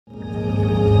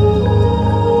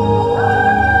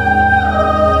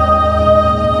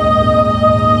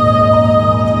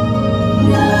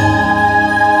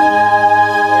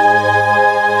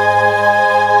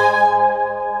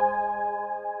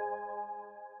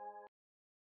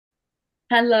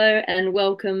Hello and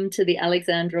welcome to the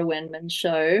Alexandra Wenman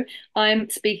Show. I'm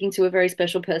speaking to a very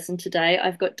special person today.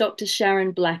 I've got Dr.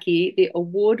 Sharon Blackie, the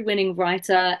award-winning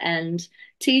writer and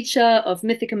teacher of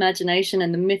Mythic Imagination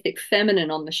and the Mythic Feminine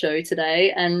on the show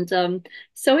today. And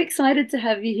so excited to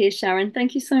have you here, Sharon.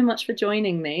 Thank you so much for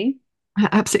joining me.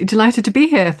 Absolutely delighted to be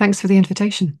here. Thanks for the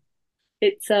invitation.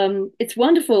 It's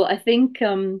wonderful. I think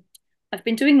I've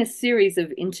been doing a series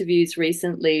of interviews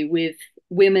recently with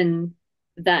women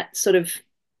that sort of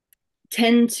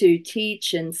tend to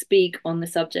teach and speak on the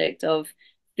subject of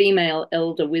female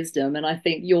elder wisdom, and I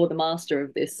think you're the master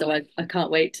of this, so I can't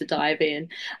wait to dive in.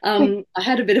 I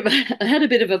had a bit of I had a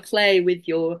bit of a play with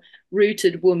your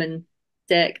rooted woman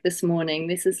deck this morning.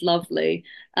 This is lovely.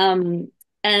 And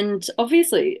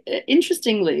obviously,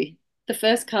 interestingly, the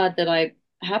first card that I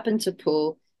happened to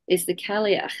pull is the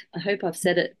Kaliach. I hope I've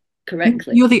said it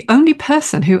correctly. You're the only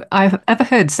person who I've ever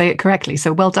heard say it correctly,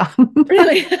 so well done.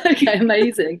 Really? Okay,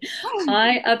 amazing.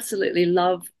 I absolutely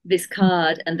love this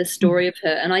card and the story of her.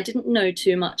 And I didn't know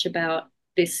too much about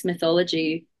this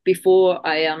mythology before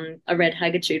I read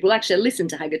Hagitude. Well, actually, I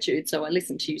listened to Hagitude, so I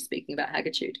listened to you speaking about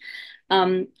Hagitude.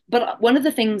 But one of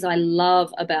the things I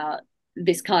love about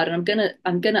this card, and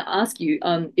I'm gonna ask you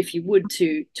if you would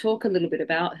to talk a little bit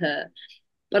about her.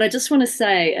 But I just want to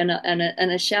say, and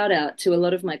a shout out to a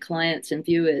lot of my clients and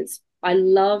viewers. I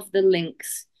love the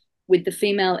links with the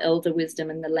female elder wisdom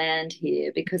and the land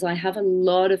here because I have a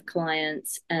lot of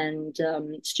clients and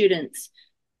students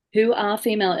who are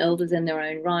female elders in their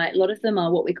own right. A lot of them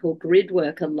are what we call grid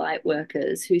worker, light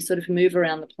workers, who sort of move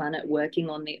around the planet, working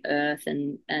on the earth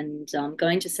and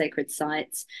going to sacred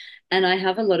sites. And I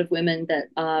have a lot of women that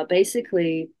are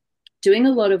basically doing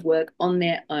a lot of work on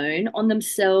their own, on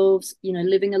themselves,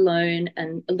 living alone.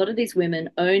 And a lot of these women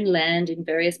own land in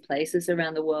various places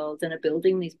around the world and are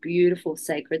building these beautiful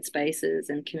sacred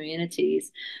spaces and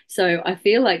communities. So I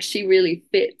feel like she really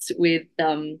fits with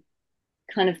kind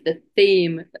of the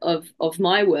theme of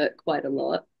my work quite a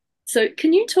lot. So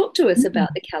can you talk to us about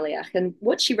the Kaliach and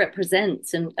what she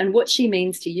represents and what she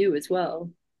means to you as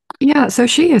well? Yeah, so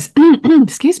she is,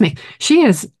 excuse me, she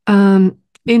is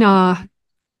in our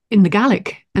in the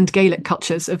Gaelic and Gaelic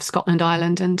cultures of Scotland,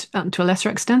 Ireland, and to a lesser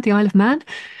extent the Isle of Man.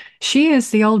 She is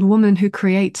the old woman who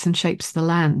creates and shapes the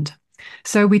land.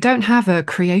 So we don't have a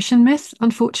creation myth,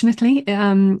 unfortunately.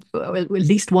 Well, at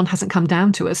least one hasn't come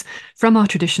down to us from our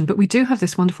tradition, but we do have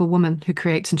this wonderful woman who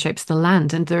creates and shapes the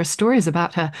land. And there are stories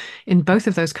about her in both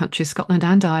of those countries, Scotland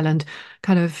and Ireland,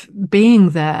 kind of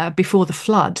being there before the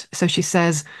flood. So she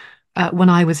says, when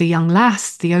I was a young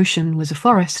lass, the ocean was a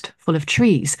forest full of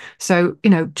trees. So,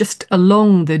 just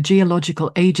along the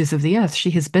geological ages of the earth, she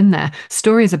has been there.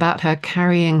 Stories about her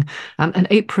carrying an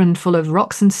apron full of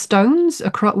rocks and stones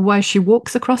across, while she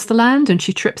walks across the land and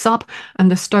she trips up and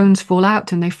the stones fall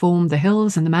out and they form the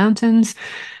hills and the mountains.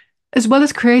 As well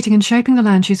as creating and shaping the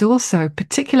land, she's also,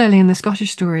 particularly in the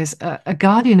Scottish stories, a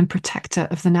guardian and protector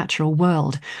of the natural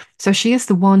world. So she is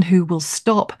the one who will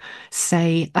stop,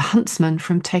 say, a huntsman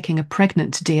from taking a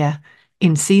pregnant deer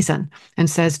in season and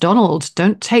says, Donald,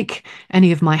 don't take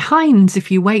any of my hinds.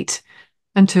 If you wait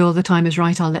until the time is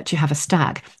right, I'll let you have a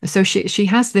stag. So she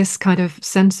has this kind of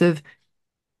sense of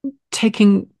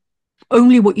taking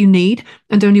only what you need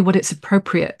and only what it's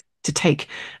appropriate to take.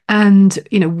 And,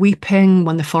 weeping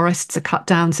when the forests are cut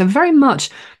down. So very much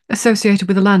associated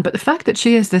with the land. But the fact that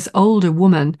she is this older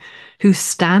woman who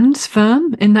stands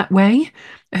firm in that way,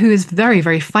 who is very,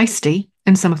 very feisty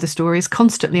in some of the stories,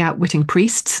 constantly outwitting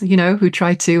priests, who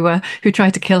try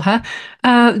to kill her,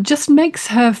 just makes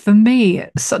her, for me,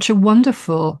 such a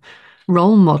wonderful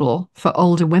role model for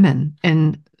older women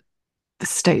in the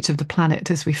state of the planet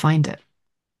as we find it.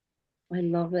 I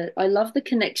love it. I love the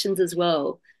connections as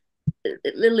well.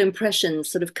 Little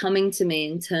impressions sort of coming to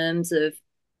me in terms of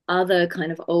other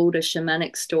kind of older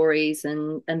shamanic stories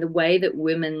and the way that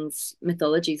women's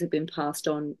mythologies have been passed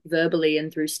on verbally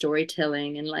and through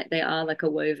storytelling, and like they are like a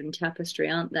woven tapestry,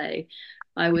 aren't they?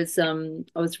 I was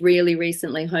really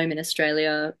recently home in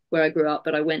Australia where I grew up,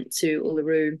 but I went to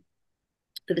Uluru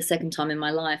for the second time in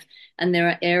my life. And there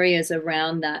are areas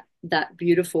around that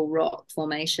beautiful rock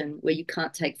formation where you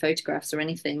can't take photographs or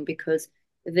anything because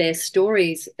their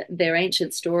stories, their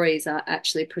ancient stories, are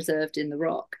actually preserved in the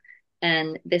rock.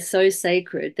 And they're so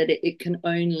sacred that it can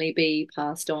only be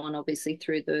passed on, obviously,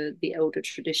 through the elder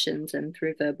traditions and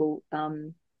through verbal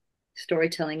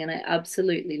storytelling. And I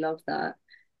absolutely love that.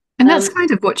 And that's Um,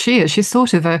 kind of what she is. She's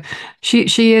sort of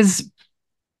she is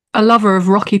a lover of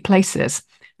rocky places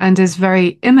and is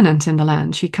very immanent in the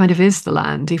land. She kind of is the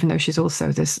land, even though she's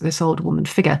also this old woman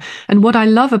figure. And what I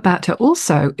love about her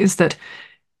also is that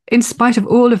in spite of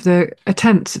all of the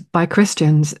attempts by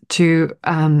Christians to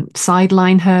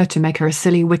sideline her, to make her a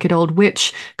silly, wicked old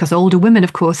witch, because older women,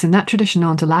 of course, in that tradition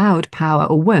aren't allowed power,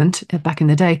 or weren't back in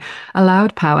the day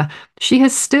allowed power, she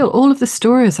has still, all of the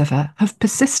stories of her have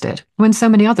persisted when so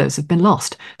many others have been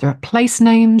lost. There are place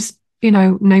names,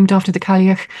 named after the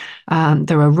Cailleach.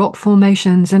 There are rock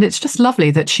formations, and it's just lovely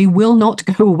that she will not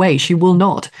go away. She will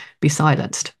not be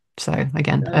silenced. So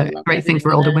again, I a love great having thing in the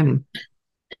for older land. women.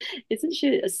 Isn't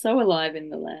she so alive in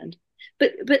the land?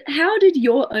 But how did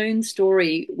your own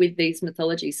story with these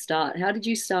mythologies start? How did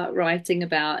you start writing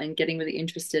about and getting really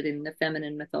interested in the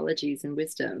feminine mythologies and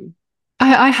wisdom?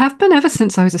 I have been ever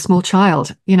since I was a small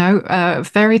child,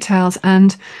 fairy tales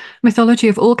and mythology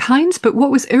of all kinds. But what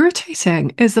was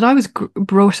irritating is that I was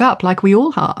brought up, like we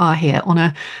all are here, on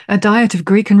a diet of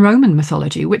Greek and Roman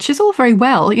mythology, which is all very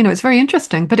well, it's very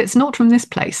interesting, but it's not from this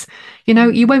place.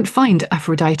 You won't find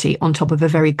Aphrodite on top of a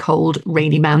very cold,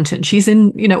 rainy mountain. She's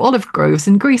in, olive groves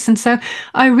in Greece. And so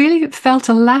I really felt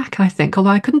a lack, I think, although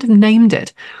I couldn't have named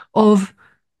it, of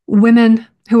women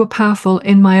who were powerful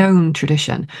in my own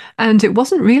tradition. And it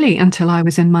wasn't really until I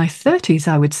was in my 30s,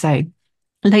 I would say,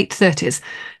 late 30s,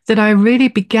 that I really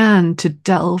began to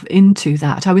delve into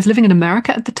that. I was living in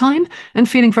America at the time and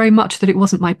feeling very much that it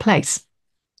wasn't my place.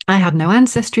 I had no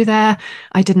ancestry there.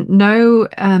 I didn't know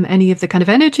any of the kind of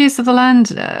energies of the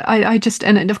land. I just,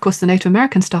 and of course, the Native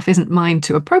American stuff isn't mine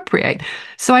to appropriate.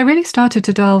 So I really started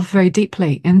to delve very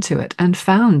deeply into it and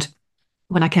found,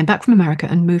 when I came back from America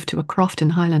and moved to a croft in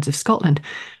the Highlands of Scotland,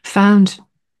 found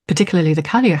particularly the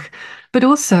Cailleach, but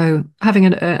also having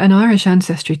an Irish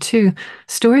ancestry too,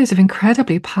 stories of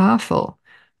incredibly powerful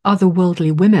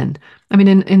otherworldly women. I mean,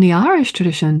 in the Irish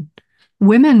tradition,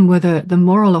 women were the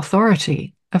moral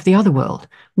authority of the other world.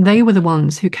 They were the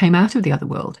ones who came out of the other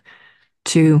world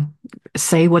to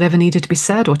say whatever needed to be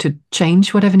said or to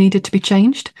change whatever needed to be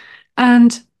changed.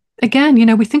 And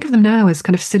again, we think of them now as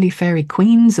kind of silly fairy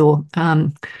queens or,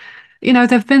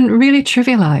 they've been really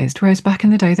trivialized, whereas back in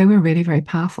the day they were really very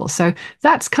powerful. So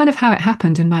that's kind of how it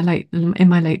happened in my late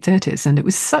 30s. And it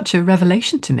was such a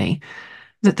revelation to me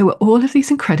that there were all of these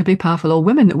incredibly powerful old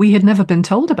women that we had never been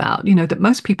told about, that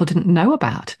most people didn't know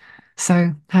about.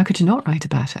 So how could you not write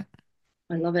about it?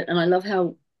 I love it. And I love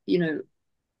how,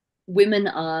 women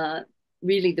are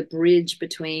really the bridge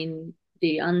between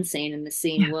the unseen and the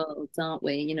seen Yeah. worlds, aren't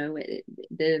we?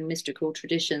 The mystical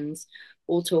traditions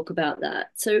all talk about that.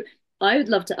 So I would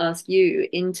love to ask you,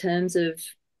 in terms of,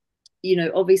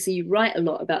 obviously you write a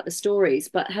lot about the stories,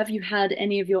 but have you had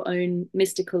any of your own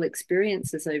mystical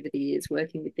experiences over the years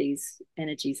working with these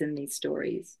energies and these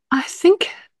stories? I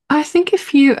think I think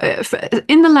if you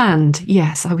in the land,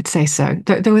 yes, I would say so.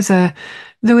 There was a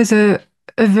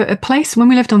place when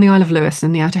we lived on the Isle of Lewis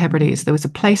in the Outer Hebrides. There was a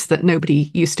place that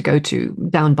nobody used to go to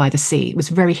down by the sea. It was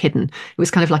very hidden. It was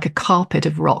kind of like a carpet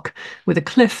of rock with a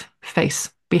cliff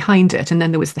face behind it, and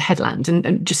then there was the headland,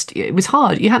 and just it was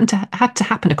hard. You had to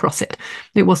happen across it.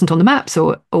 It wasn't on the maps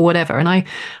or whatever. And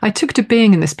I took to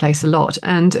being in this place a lot,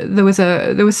 and there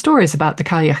were stories about the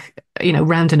Cailleach,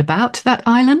 round and about that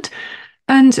island.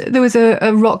 And there was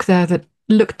a rock there that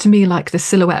looked to me like the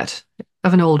silhouette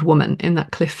of an old woman in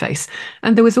that cliff face.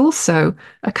 And there was also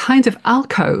a kind of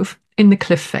alcove in the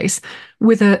cliff face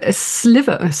with a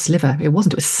sliver, it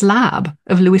wasn't, it was a slab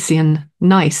of Lewisian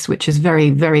gneiss, which is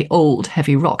very, very old,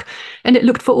 heavy rock. And it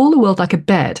looked for all the world like a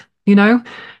bed,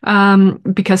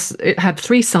 because it had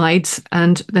three sides,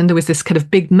 and then there was this kind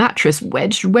of big mattress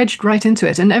wedged right into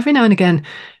it. And every now and again,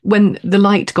 when the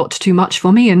light got too much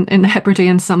for me in the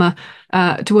Hebridean summer,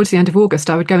 towards the end of August,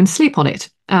 I would go and sleep on it,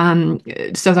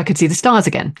 so that I could see the stars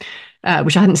again,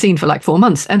 which I hadn't seen for like 4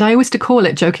 months. And I used to call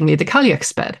it jokingly the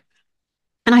Cailleach's bed.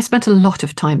 And I spent a lot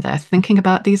of time there thinking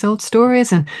about these old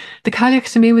stories. And the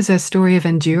Cailleach to me was a story of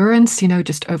endurance,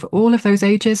 just over all of those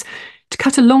ages. To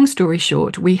cut a long story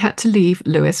short, we had to leave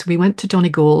Lewis. We went to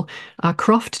Donegal. Our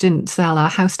croft didn't sell. Our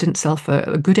house didn't sell for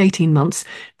a good 18 months.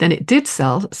 Then it did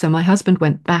sell. So my husband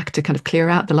went back to kind of clear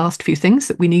out the last few things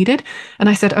that we needed. And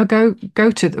I said, oh,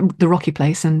 go to the rocky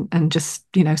place and just,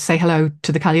 say hello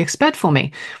to the Cailleach's bed for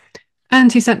me.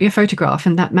 And he sent me a photograph,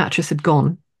 and that mattress had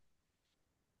gone,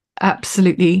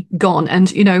 absolutely gone.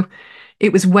 And,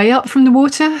 it was way up from the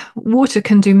water. Water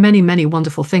can do many, many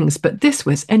wonderful things, but this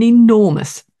was an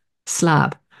enormous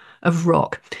slab of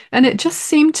rock. And it just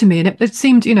seemed to me, and it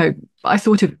seemed, I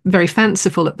thought it very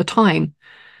fanciful at the time,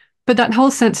 but that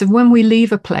whole sense of when we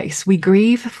leave a place, we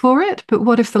grieve for it. But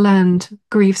what if the land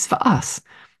grieves for us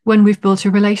when we've built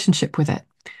a relationship with it?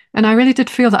 And I really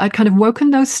did feel that I'd kind of woken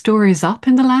those stories up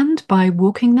in the land by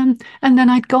walking them, and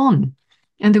then I'd gone,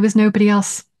 and there was nobody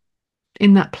else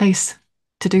in that place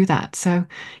to do that. So,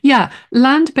 yeah,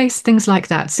 land-based things like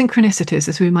that, synchronicities,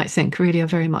 as we might think, really are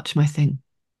very much my thing.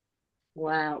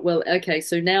 Wow. Well, okay,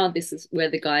 so now this is where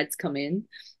the guides come in.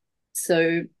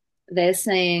 So they're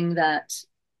saying that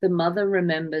the mother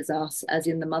remembers us, as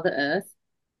in the Mother Earth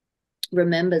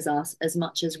remembers us as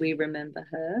much as we remember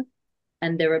her.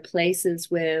 And there are places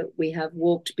where we have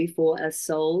walked before as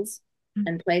souls,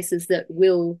 and places that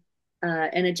will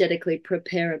energetically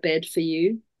prepare a bed for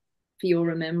your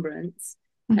remembrance.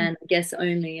 Mhm. And I guess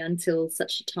only until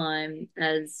such a time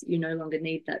as you no longer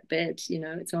need that bed. You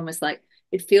know, it's almost like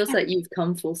it feels like you've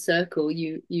come full circle.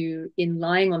 You in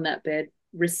lying on that bed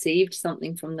received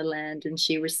something from the land, and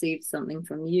she received something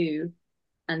from you,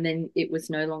 and then it was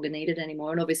no longer needed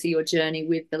anymore. And obviously your journey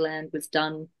with the land was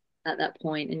done at that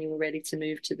point, and you were ready to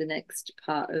move to the next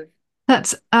part of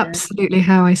That's the journey. absolutely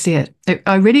how I see it.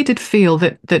 I really did feel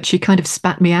that she kind of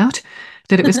spat me out,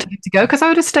 that it was time to go, because I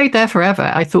would have stayed there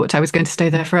forever. I thought I was going to stay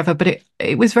there forever, but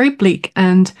it was very bleak,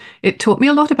 and it taught me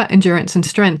a lot about endurance and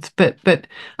strength. But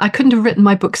I couldn't have written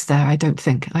my books there, I don't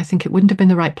think. I think it wouldn't have been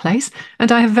the right place.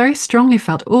 And I have very strongly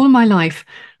felt all my life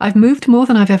I've moved more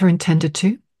than I've ever intended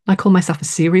to. I call myself a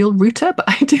serial router, but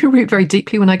I do root very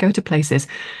deeply when I go to places.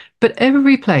 But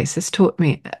every place has taught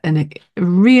me a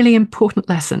really important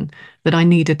lesson that I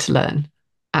needed to learn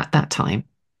at that time.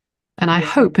 And I Yeah,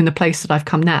 hope in the place that I've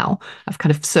come now, I've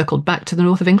kind of circled back to the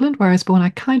north of England where I was born. I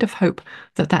kind of hope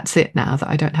that that's it now, that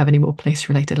I don't have any more place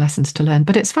related lessons to learn.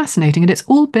 But it's fascinating. And it's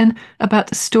all been about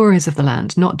the stories of the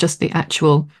land, not just the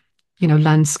actual,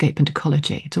 landscape and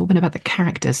ecology. It's all been about the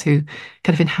characters who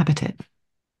kind of inhabit it.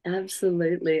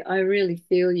 absolutely. I really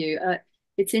feel you.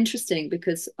 It's interesting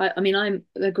because I mean,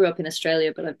 I grew up in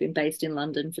Australia, but I've been based in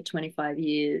London for 25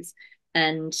 years.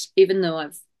 And even though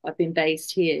I've been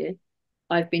based here,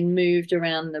 I've been moved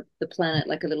around the planet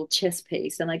like a little chess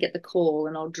piece. And I get the call,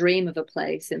 and I'll dream of a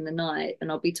place in the night,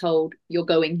 and I'll be told, "You're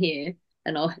going here."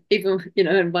 And I'll even,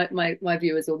 and my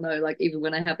viewers will know, like, even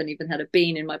when I haven't even had a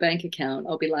bean in my bank account,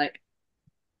 I'll be like,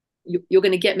 "You're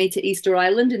going to get me to Easter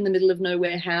Island in the middle of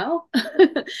nowhere. How?"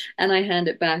 And I hand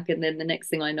it back. And then the next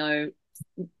thing I know,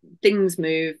 things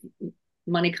move,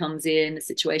 money comes in, the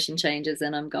situation changes,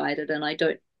 and I'm guided. And I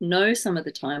don't know some of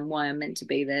the time why I'm meant to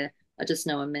be there. I just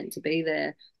know I'm meant to be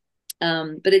there.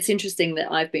 But it's interesting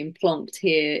that I've been plonked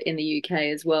here in the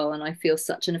UK as well, and I feel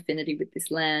such an affinity with this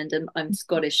land. And I'm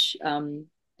Scottish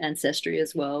ancestry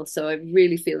as well, so I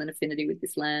really feel an affinity with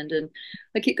this land. And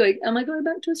I keep going, "Am I going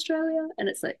back to Australia?" And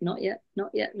it's like, "Not yet,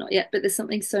 not yet, not yet." But there's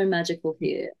something so magical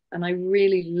here, and I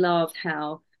really love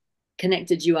how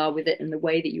connected you are with it and the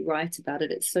way that you write about it.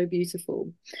 It's so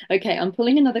beautiful. Okay, I'm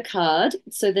pulling another card.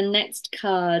 So the next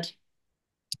card,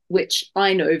 which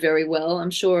I know very well,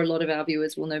 I'm sure a lot of our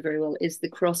viewers will know very well, is the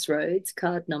Crossroads,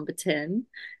 card number 10.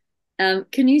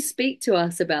 Can you speak to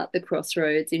us about the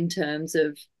Crossroads in terms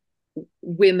of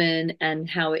women and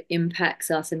how it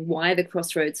impacts us, and why the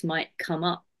Crossroads might come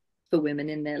up for women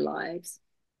in their lives?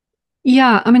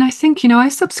 Yeah, I mean, I think, I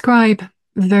subscribe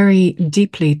very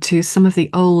deeply to some of the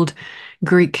old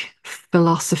Greek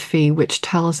philosophy, which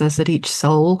tells us that each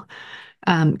soul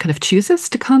kind of chooses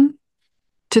to come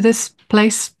to this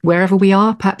place, wherever we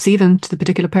are, perhaps even to the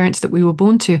particular parents that we were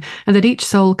born to, and that each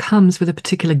soul comes with a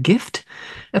particular gift,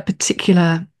 a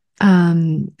particular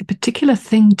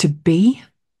thing to be,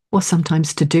 or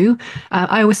sometimes to do.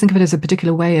 I always think of it as a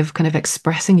particular way of kind of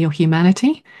expressing your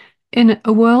humanity in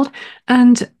a world.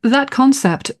 And that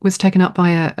concept was taken up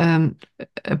by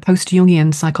a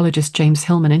post-Jungian psychologist, James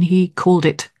Hillman, and he called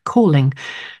it calling.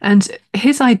 And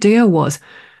his idea was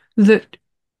that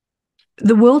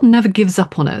the world never gives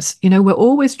up on us. We're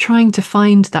always trying to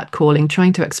find that calling,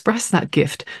 trying to express that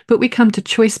gift, but we come to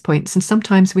choice points, and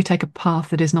sometimes we take a path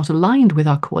that is not aligned with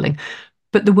our calling.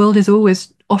 But the world is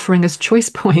always offering us choice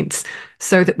points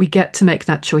so that we get to make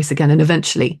that choice again. And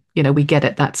eventually, we get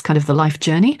it. That's kind of the life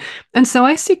journey. And so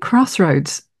I see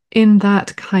crossroads in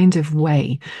that kind of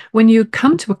way. When you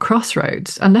come to a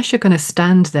crossroads, unless you're going to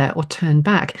stand there or turn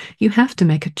back, you have to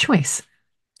make a choice.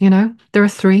 There are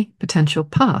three potential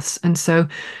paths. And so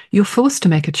you're forced to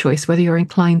make a choice whether you're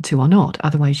inclined to or not.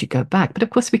 Otherwise, you go back. But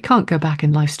of course, we can't go back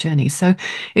in life's journey. So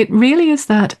it really is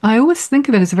that I always think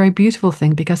of it as a very beautiful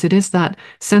thing, because it is that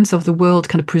sense of the world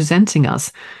kind of presenting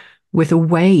us with a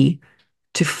way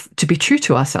to be true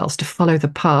to ourselves, to follow the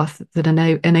path that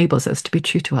enables us to be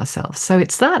true to ourselves. So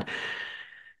it's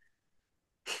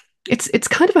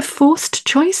kind of a forced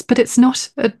choice, but it's not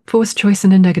a forced choice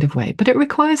in a negative way. But it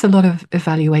requires a lot of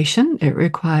evaluation. It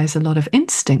requires a lot of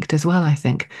instinct as well, I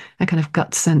think, a kind of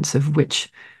gut sense of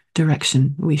which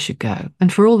direction we should go.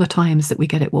 And for all the times that we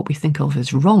get it what we think of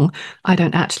as wrong, I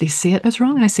don't actually see it as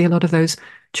wrong. I see a lot of those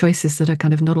choices that are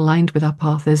kind of not aligned with our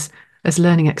path as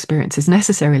learning experiences,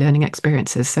 necessary learning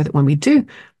experiences, so that when we do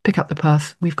pick up the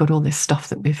path, we've got all this stuff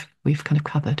that we've kind of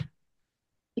covered.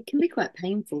 It can be quite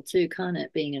painful too, can't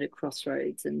it, being at a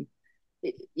crossroads? And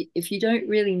if you don't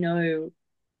really know,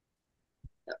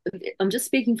 I'm just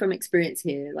speaking from experience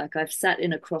here. Like I've sat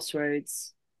in a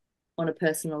crossroads on a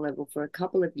personal level for a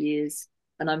couple of years,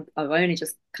 and I've only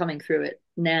just coming through it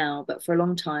now, but for a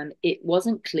long time it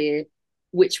wasn't clear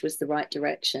which was the right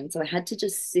direction. So I had to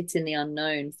just sit in the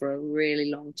unknown for a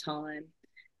really long time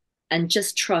and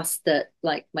just trust that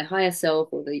like my higher self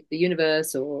or the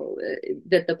universe or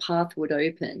that the path would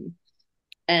open.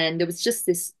 And there was just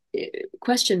this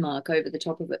question mark over the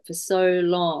top of it for so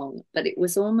long, but it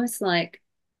was almost like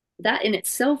that in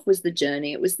itself was the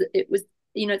journey. It was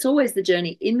it's always the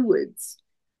journey inwards.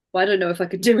 Well, I don't know if I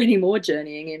could do any more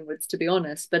journeying inwards, to be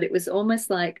honest, but it was almost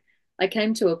like I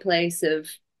came to a place of,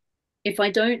 if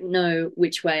I don't know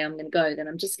which way I'm going to go, then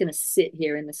I'm just going to sit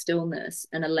here in the stillness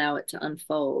and allow it to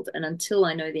unfold. And until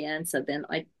I know the answer, then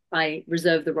I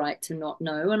reserve the right to not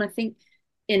know. And I think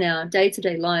in our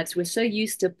day-to-day lives, we're so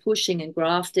used to pushing and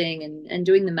grafting and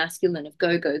doing the masculine of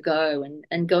go, go, go,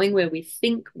 and going where we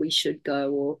think we should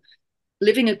go, or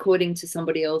living according to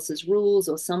somebody else's rules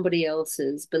or somebody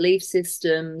else's belief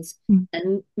systems, Mm.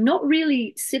 and not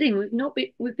really sitting.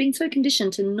 We've been so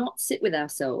conditioned to not sit with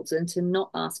ourselves and to not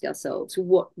ask ourselves,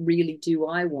 what really do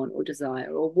I want or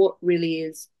desire, or what really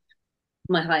is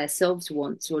my higher self's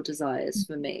wants or desires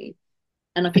for me.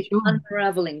 And I For think sure.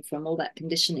 unraveling from all that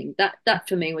conditioning, that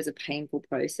for me was a painful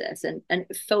process, and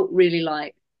it felt really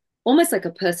like almost like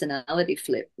a personality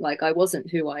flip. Like I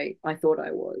wasn't who I thought I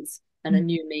was, and a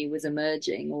new me was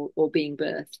emerging or being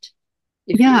birthed,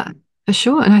 if you Yeah, will. for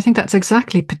sure. And I think that's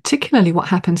exactly particularly what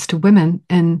happens to women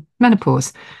in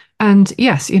menopause. And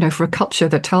yes, for a culture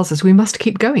that tells us we must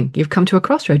keep going. You've come to a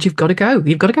crossroads, you've got to go.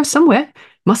 You've got to go somewhere.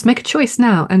 Must make a choice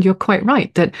now. And you're quite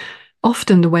right that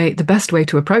often the best way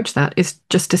to approach that is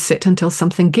just to sit until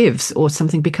something gives or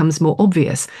something becomes more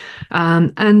obvious.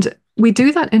 And we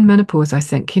do that in menopause, I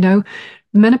think.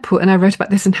 Menopause, and I wrote about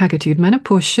this in Hagitude,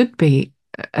 menopause should be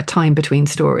a time between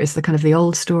stories, the kind of the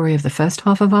old story of the first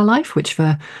half of our life, which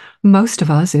for most of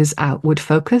us is outward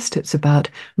focused. It's about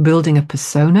building a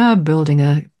persona, building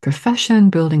a profession,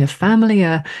 building a family,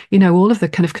 all of the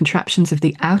kind of contraptions of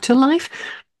the outer life.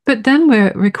 But then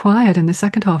we're required in the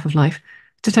second half of life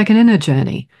to take an inner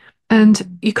journey.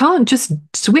 And you can't just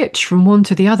switch from one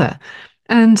to the other.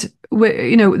 And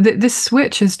this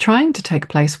switch is trying to take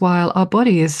place while our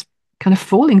body is kind of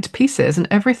falling to pieces, and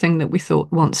everything that we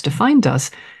thought once defined us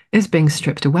is being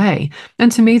stripped away.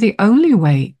 And to me, the only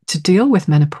way to deal with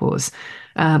menopause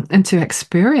and to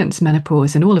experience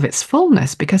menopause in all of its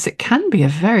fullness, because it can be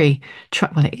it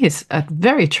is a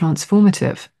very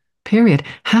transformative period,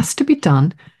 has to be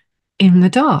done in the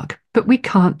dark. But we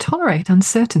can't tolerate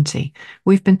uncertainty.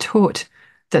 We've been taught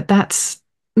that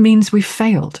means we've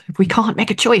failed. If we can't make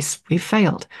a choice, we've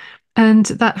failed. And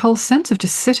that whole sense of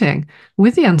just sitting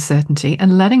with the uncertainty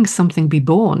and letting something be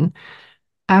born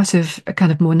out of a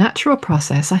kind of more natural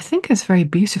process, I think is very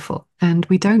beautiful. And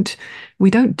we don't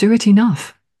do it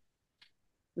enough.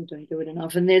 We don't do it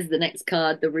enough. And there's the next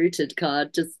card, the rooted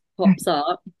card, just pops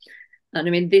up. And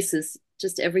I mean, this is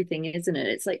just everything, isn't it?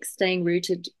 It's like staying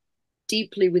rooted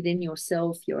deeply within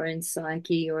yourself, your own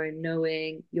psyche, your own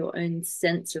knowing, your own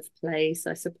sense of place,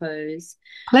 I suppose.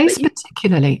 Place But you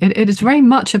particularly, it is very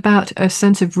much about a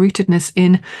sense of rootedness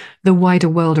in the wider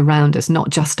world around us, not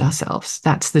just ourselves.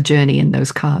 That's the journey in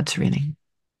those cards, really.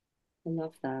 I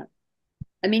love that.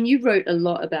 I mean, you wrote a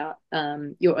lot about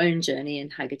your own journey in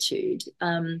Hagitude.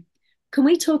 Can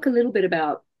we talk a little bit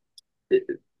about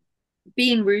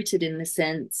being rooted in the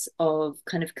sense of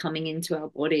kind of coming into our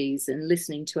bodies and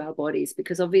listening to our bodies?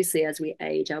 Because obviously, as we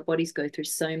age, our bodies go through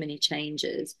so many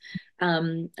changes.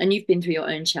 And you've been through your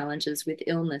own challenges with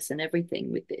illness and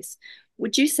everything with this.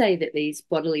 Would you say that these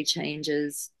bodily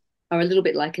changes are a little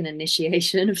bit like an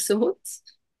initiation of sorts?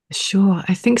 Sure,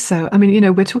 I think so. I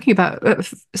mean, we're talking about,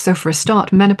 so for a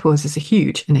start, menopause is a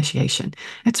huge initiation.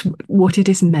 It's what it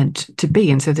is meant to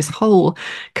be. And so this whole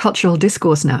cultural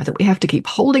discourse now that we have to keep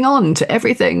holding on to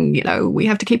everything, we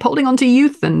have to keep holding on to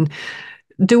youth and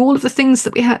do all of the things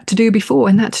that we had to do before.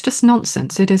 And that's just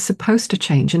nonsense. It is supposed to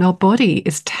change. And our body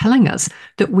is telling us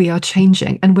that we are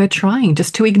changing. And we're trying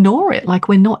just to ignore it like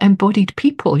we're not embodied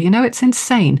people. It's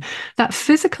insane. That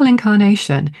physical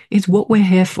incarnation is what we're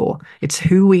here for. It's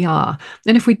who we are.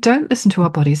 And if we don't listen to our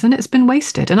bodies, then it's been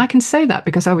wasted. And I can say that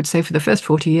because I would say for the first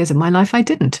 40 years of my life, I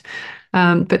didn't.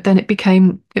 But then it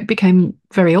became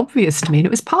very obvious to me, and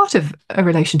it was part of a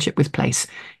relationship with place.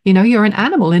 You know, you're an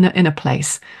animal in a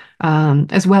place,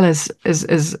 as well as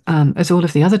all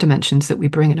of the other dimensions that we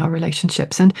bring in our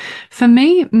relationships. And for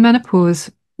me,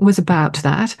 menopause was about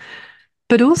that,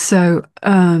 but also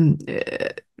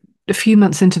a few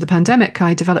months into the pandemic,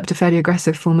 I developed a fairly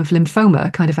aggressive form of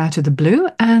lymphoma, kind of out of the blue,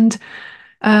 and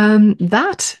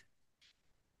that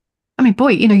I mean, boy,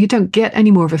 you know, you don't get any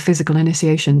more of a physical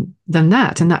initiation than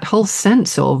that. And that whole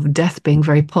sense of death being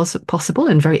very possible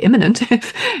and very imminent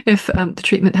if the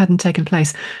treatment hadn't taken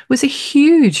place was a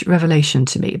huge revelation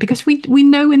to me because we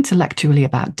know intellectually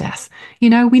about death.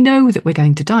 You know, we know that we're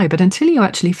going to die, but until you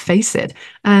actually face it,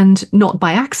 and not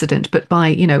by accident, but by,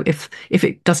 you know, if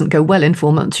it doesn't go well in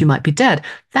 4 months, you might be dead.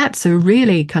 That's a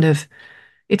really kind of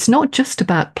it's not just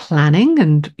about planning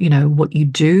and, you know, what you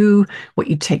do, what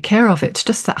you take care of. It's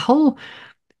just that whole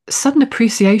sudden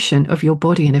appreciation of your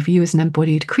body and of you as an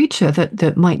embodied creature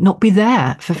that might not be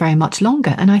there for very much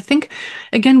longer. And I think,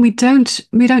 again, we don't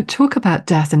talk about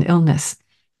death and illness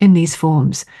in these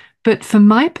forms. But from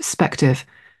my perspective,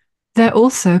 they're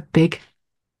also big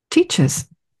teachers.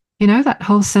 You know, that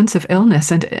whole sense of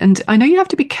illness. And I know you have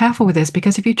to be careful with this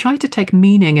because if you try to take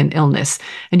meaning in illness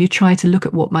and you try to look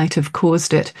at what might have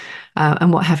caused it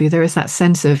and what have you, there is that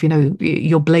sense of, you know,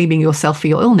 you're blaming yourself for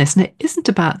your illness. And it isn't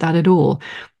about that at all.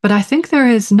 But I think there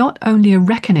is not only a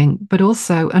reckoning, but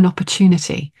also an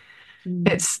opportunity.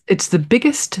 Mm. It's the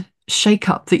biggest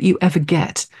shake-up that you ever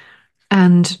get.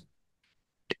 And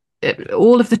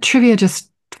all of the trivia just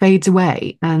fades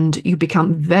away and you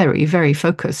become very, very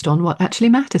focused on what actually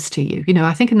matters to you. You know,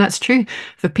 I think, and that's true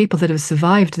for people that have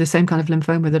survived the same kind of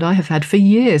lymphoma that I have had for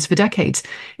years, for decades.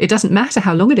 It doesn't matter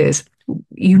how long it is.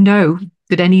 You know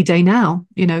that any day now,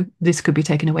 you know, this could be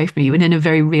taken away from you and in a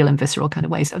very real and visceral kind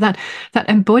of way. So that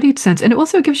embodied sense, and it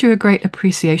also gives you a great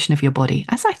appreciation of your body,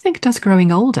 as I think does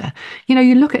growing older. You know,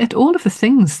 you look at all of the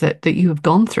things that you have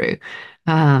gone through.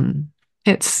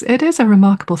 It is a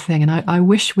remarkable thing, and I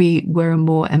wish we were a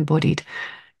more embodied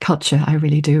culture. I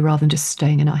really do, rather than just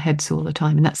staying in our heads all the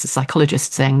time. And that's the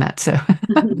psychologist saying that, so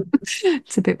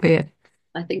it's a bit weird.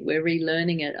 I think we're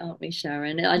relearning it, aren't we,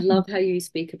 Sharon? I love how you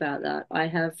speak about that. I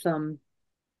have so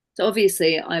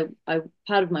obviously I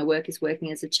part of my work is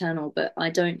working as a channel, but I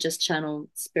don't just channel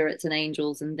spirits and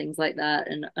angels and things like that.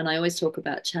 And I always talk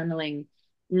about channeling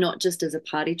not just as a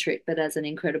party trick, but as an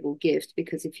incredible gift,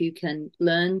 because if you can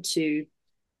learn to,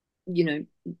 you know,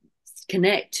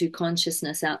 connect to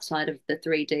consciousness outside of the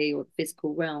 3D or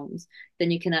physical realms,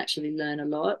 then you can actually learn a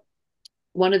lot.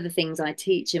 One of the things I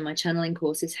teach in my channeling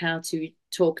course is how to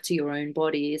talk to your own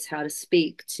body, is how to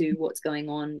speak to what's going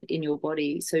on in your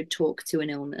body. So talk to an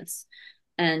illness.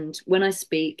 And when I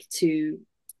speak to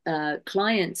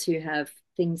clients who have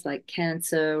things like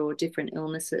cancer or different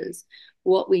illnesses,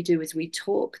 what we do is we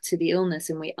talk to the illness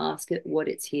and we ask it what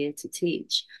it's here to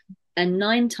teach. And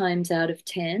 9 times out of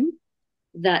 10,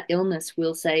 that illness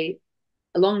will say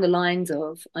along the lines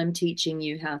of, I'm teaching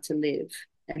you how to live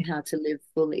and how to live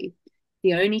fully.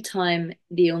 The only time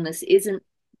the illness isn't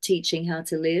teaching how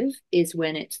to live is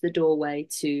when it's the doorway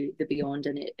to the beyond,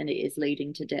 and it is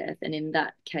leading to death. And in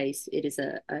that case, it is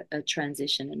a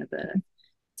transition and a birth.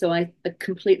 So I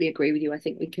completely agree with you. I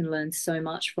think we can learn so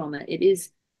much from it. It is,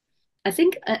 I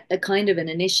think, a kind of an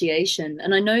initiation.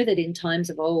 And I know that in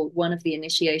times of old, one of the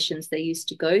initiations they used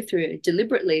to go through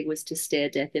deliberately was to stare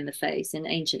death in the face. In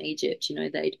ancient Egypt, you know,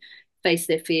 they'd face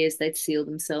their fears, they'd seal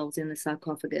themselves in the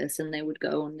sarcophagus, and they would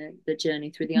go on the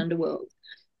journey through the underworld.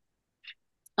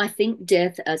 I think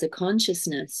death as a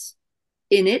consciousness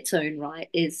in its own right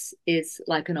is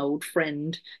like an old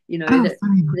friend, you know, Oh, that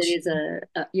very that much. is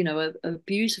a you know a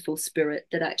beautiful spirit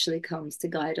that actually comes to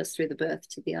guide us through the birth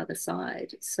to the other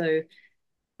side. So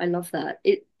I love that.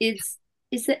 Is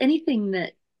there anything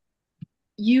that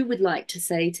you would like to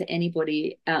say to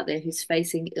anybody out there who's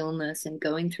facing illness and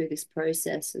going through this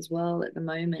process as well at the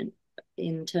moment,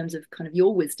 in terms of kind of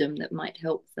your wisdom that might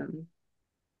help them?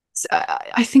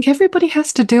 I think everybody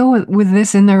has to deal with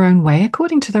this in their own way,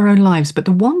 according to their own lives. But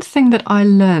the one thing that I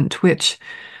learnt, which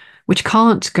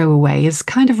can't go away, is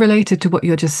kind of related to what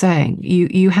you're just saying.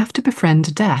 You have to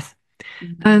befriend death.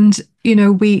 Mm. And, you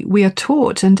know, we are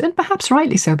taught, and perhaps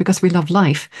rightly so, because we love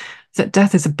life, that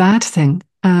death is a bad thing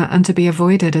and to be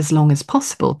avoided as long as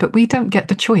possible. But we don't get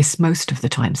the choice most of the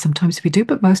time. Sometimes we do,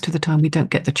 but most of the time we don't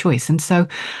get the choice. And so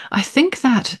I think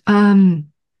that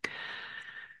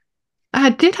I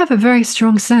did have a very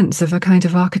strong sense of a kind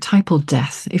of archetypal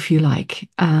death, if you like,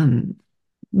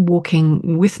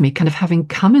 walking with me, kind of having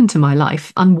come into my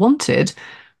life unwanted,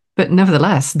 but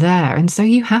nevertheless there. And so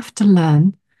you have to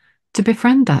learn to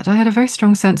befriend that. I had a very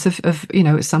strong sense of,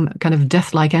 some kind of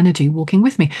death-like energy walking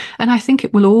with me. And I think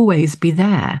it will always be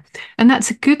there. And that's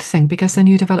a good thing because then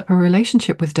you develop a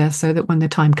relationship with death so that when the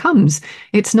time comes,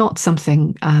 it's not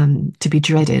something to be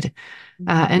dreaded.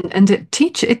 And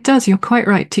it does, you're quite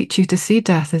right, teach you to see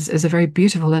death as a very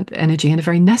beautiful energy and a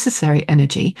very necessary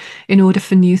energy in order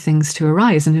for new things to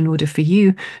arise and in order for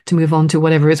you to move on to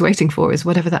whatever is waiting for us,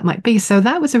 whatever that might be. So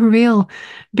that was a real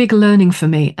big learning for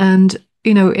me. And,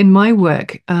 in my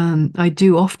work, I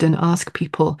do often ask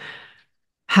people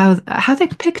how they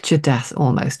picture death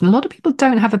almost. And a lot of people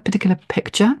don't have a particular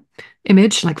picture,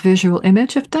 image, like visual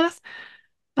image of death.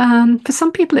 For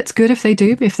some people, it's good if they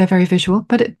do, if they're very visual.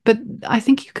 But I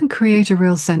think you can create a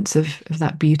real sense of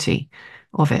that beauty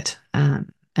of it, and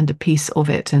a piece of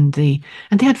it, and the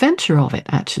adventure of it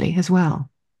actually as well.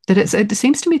 That it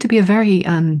seems to me to be a very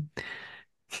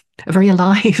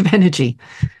alive energy.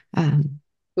 Um,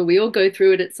 But we all go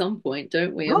through it at some point,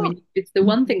 don't we? I oh, mean, it's the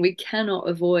one thing we cannot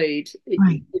avoid,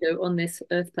 right, on this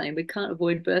earth plane. We can't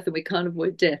avoid birth and we can't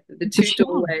avoid death. The for two sure.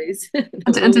 doorways that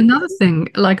And, we and all another thing,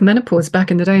 like menopause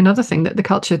back in the day, another thing that the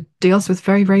culture deals with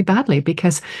very, very badly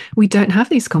because we don't have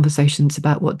these conversations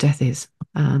about what death is,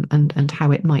 and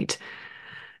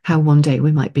how one day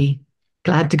we might be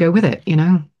glad to go with it.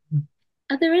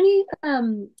 Are there any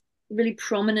really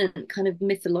prominent kind of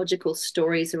mythological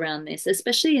stories around this,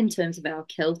 especially in terms of our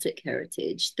Celtic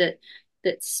heritage, that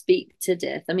speak to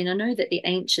death? I mean, I know that the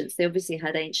ancients, they obviously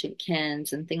had ancient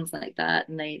cans and things like that,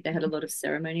 and they had a lot of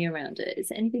ceremony around it. Is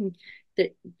there anything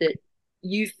that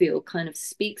you feel kind of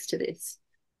speaks to this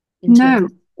in terms No,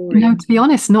 of no, story? to be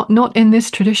honest, not in this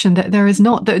tradition. That there is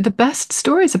not the best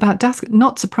stories about death,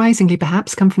 not surprisingly,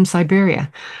 perhaps come from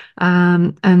Siberia.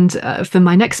 And for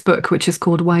my next book, which is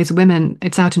called Wise Women,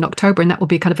 it's out in October, and that will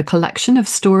be kind of a collection of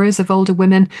stories of older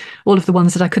women, all of the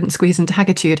ones that I couldn't squeeze into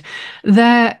Hagitude.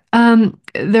 There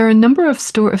are a number of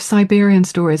Siberian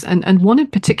stories, and one in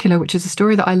particular, which is a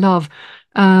story that I love,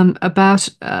 about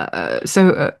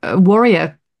a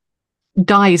warrior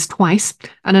dies twice,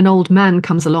 and an old man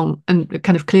comes along and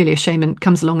kind of clearly a shaman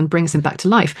comes along and brings him back to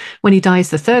life. When he dies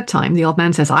the third time, the old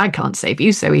man says, I can't save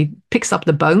you. So he picks up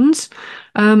the bones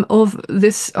of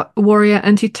this warrior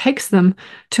and he takes them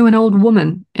to an old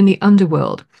woman in the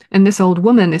underworld. And this old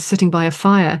woman is sitting by a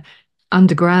fire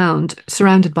underground,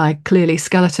 surrounded by clearly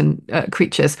skeleton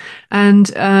creatures.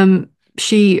 And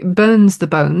she burns the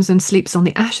bones and sleeps on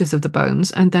the ashes of the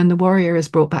bones. And then the warrior is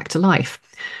brought back to life.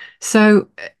 So,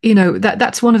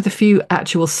 that's one of the few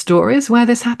actual stories where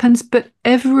this happens, but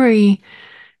every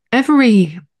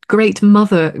great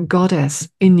mother goddess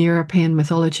in European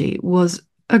mythology was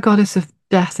a goddess of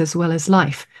death as well as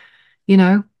life, you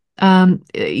know.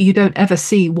 You don't ever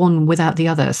see one without the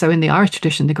other. So in the Irish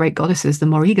tradition, the great goddesses, the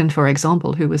Morrigan, for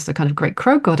example, who was the kind of great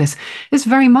crow goddess, is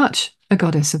very much a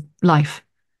goddess of life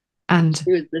and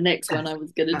It was the next one death. I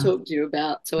was going to Yeah. talk to you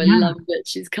about, so I Yeah. love that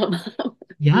she's come up.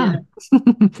 Yeah. Yeah.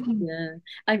 Yeah,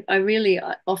 I really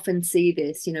I often see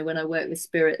this, when I work with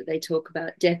spirit, they talk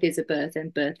about death is a birth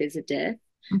and birth is a death.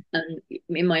 And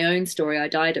in my own story, I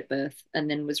died at birth and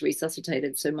then was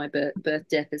resuscitated. So my birth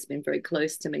death has been very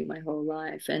close to me my whole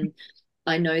life. And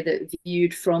I know that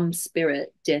viewed from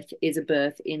spirit, death is a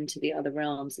birth into the other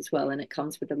realms as well. And it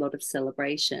comes with a lot of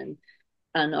celebration.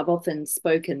 And I've often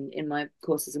spoken in my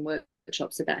courses and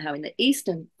workshops about how in the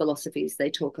Eastern philosophies they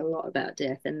talk a lot about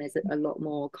death and there's a lot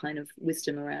more kind of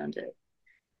wisdom around it.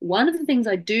 One of the things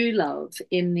I do love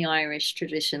in the Irish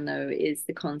tradition, though, is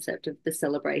the concept of the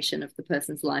celebration of the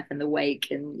person's life and the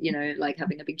wake, and like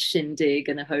having a big shindig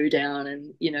and a hoedown,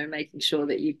 and making sure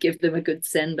that you give them a good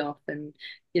send off, and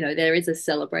there is a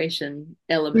celebration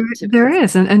There, element to there it.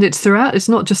 is, and it's throughout. It's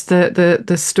not just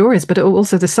the stories, but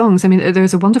also the songs. I mean,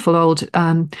 there's a wonderful old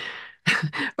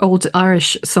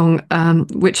Irish song,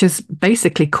 which is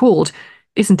basically called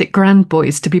 "Isn't It Grand,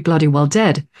 Boys, to Be Bloody Well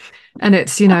Dead?" And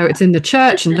it's in the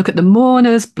church, and look at the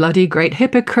mourners, bloody great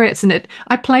hypocrites. And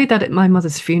I played that at my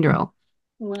mother's funeral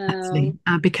actually,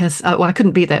 Wow. because well, I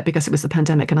couldn't be there because it was the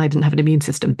pandemic and I didn't have an immune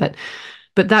system, but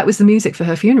that was the music for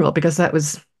her funeral because that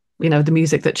was the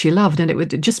music that she loved, and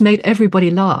it just made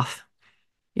everybody laugh.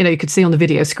 You could see on the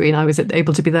video screen I was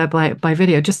able to be there by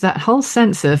video. Just that whole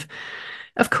sense of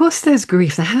course, there's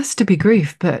grief. There has to be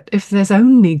grief, but if there's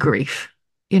only grief,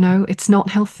 it's not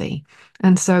healthy.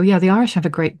 And so, yeah, the Irish have a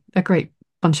great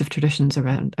bunch of traditions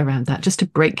around that, just to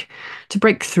break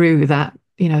through that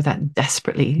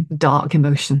desperately dark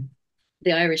emotion.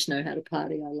 The Irish know how to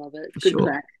party. I love it. For Good sure.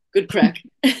 crack. Good crack.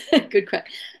 Good crack.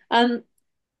 Um,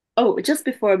 Oh, just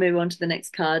before I move on to the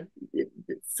next card,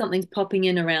 something's popping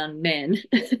in around men.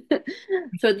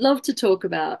 So I'd love to talk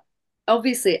about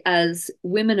obviously, as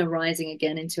women are rising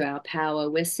again into our power,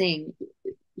 we're seeing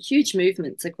huge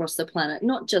movements across the planet,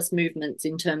 not just movements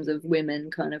in terms of women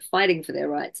kind of fighting for their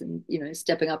rights and,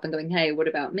 stepping up and going, hey, what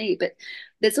about me? But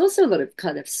there's also a lot of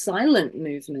kind of silent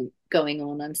movement going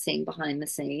on, I'm seeing behind the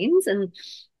scenes. And,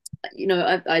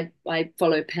 I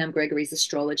follow Pam Gregory's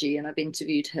astrology, and I've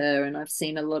interviewed her, and I've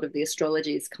seen a lot of the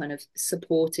astrology is kind of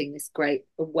supporting this great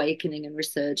awakening and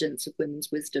resurgence of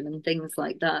women's wisdom and things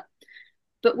like that.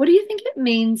 But what do you think it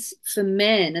means for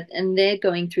men, and they're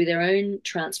going through their own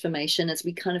transformation as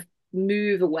we kind of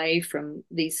move away from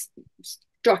these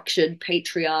structured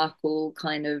patriarchal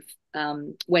kind of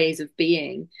ways of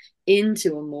being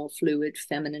into a more fluid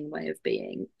feminine way of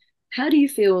being? How do you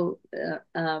feel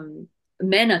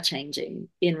men are changing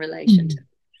in relation to?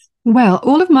 Well,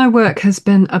 all of my work has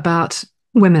been about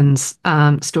women's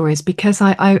stories because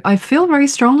I feel very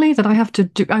strongly that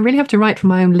I really have to write from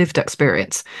my own lived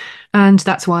experience. And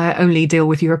that's why I only deal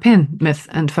with European myth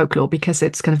and folklore, because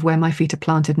it's kind of where my feet are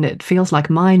planted and it feels like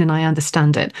mine and I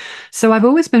understand it. So I've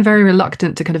always been very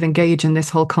reluctant to kind of engage in this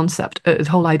whole concept, the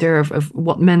whole idea of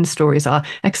what men's stories are,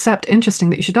 except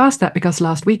interesting that you should ask that, because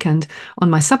last weekend on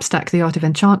my Substack, The Art of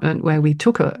Enchantment, where we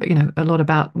talk a lot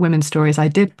about women's stories, I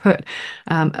did put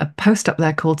a post up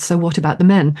there called "So What About the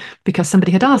Men?" because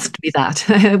somebody had asked me that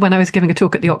when I was giving a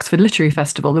talk at the Oxford Literary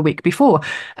Festival the week before.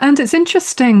 And it's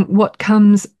interesting what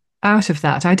comes out of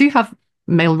that. I do have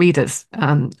male readers,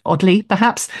 oddly,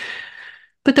 perhaps,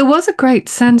 but there was a great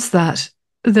sense that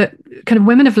kind of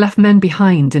women have left men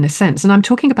behind in a sense. And I'm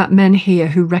talking about men here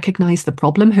who recognize the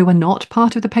problem, who are not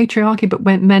part of the patriarchy, but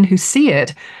men who see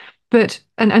it, but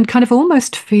and kind of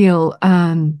almost feel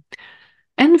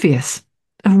envious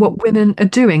of what women are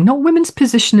doing, not women's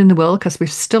position in the world, because we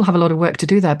still have a lot of work to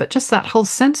do there, but just that whole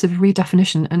sense of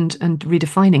redefinition and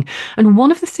redefining. And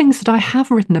one of the things that I have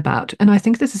written about, and I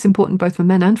think this is important both for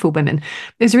men and for women,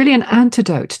 is really an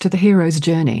antidote to the hero's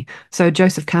journey. So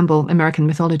Joseph Campbell, American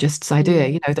mythologist's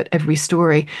idea, that every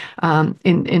story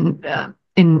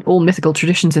in all mythical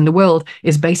traditions in the world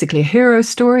is basically a hero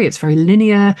story. It's very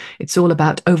linear. It's all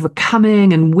about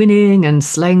overcoming and winning and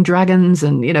slaying dragons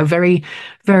and, very,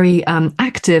 very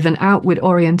active and outward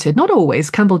oriented. Not always.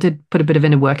 Campbell did put a bit of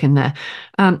inner work in there.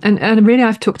 And really,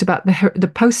 I've talked about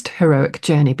the post-heroic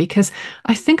journey, because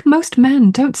I think most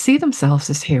men don't see themselves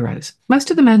as heroes. Most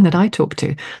of the men that I talk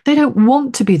to, they don't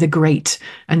want to be the great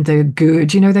and the good.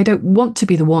 They don't want to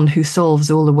be the one who solves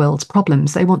all the world's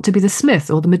problems. They want to be the smith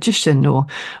or the magician or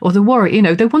the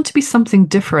warrior. They want to be something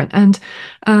different. And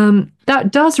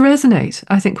that does resonate,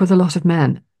 I think, with a lot of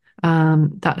men.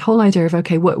 That whole idea of,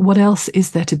 okay, what else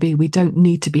is there to be? We don't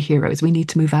need to be heroes. We need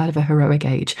to move out of a heroic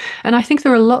age. And I think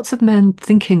there are lots of men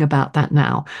thinking about that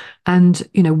now and,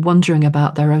 wondering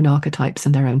about their own archetypes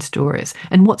and their own stories.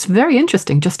 And what's very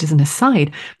interesting, just as an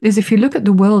aside, is if you look at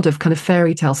the world of kind of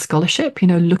fairy tale scholarship,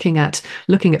 looking at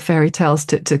fairy tales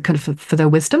to kind of for their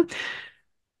wisdom,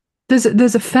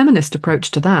 there's a feminist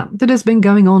approach to that has been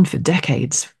going on for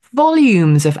decades.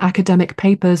 Volumes of academic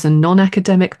papers and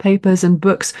non-academic papers and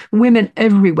books, women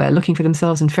everywhere looking for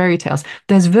themselves in fairy tales.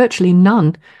 There's virtually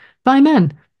none by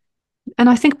men. And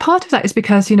I think part of that is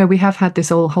because, we have had this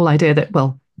whole idea that,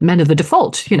 well, men are the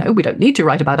default, we don't need to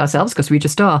write about ourselves because we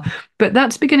just are. But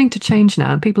that's beginning to change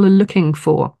now. And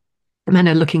men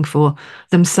are looking for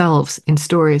themselves in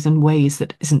stories and ways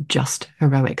that isn't just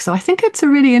heroic. So I think it's a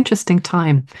really interesting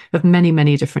time of many,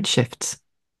 many different shifts.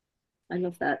 I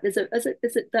love that. Is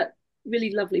it that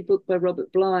really lovely book by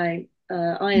Robert Bly,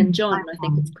 Iron John, I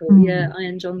think it's called. Yeah,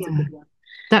 Iron John's a Yeah. good one.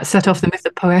 That set off the myth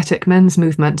of poetic men's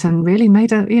movement and really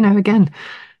made again,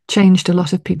 changed a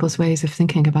lot of people's ways of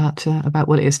thinking about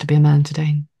what it is to be a man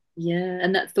today. Yeah,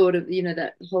 and that thought of,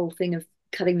 that whole thing of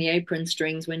cutting the apron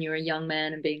strings when you're a young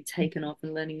man and being taken off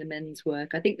and learning the men's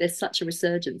work. I think there's such a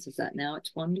resurgence of that now.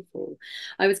 It's wonderful.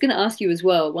 I was going to ask you as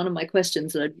well, one of my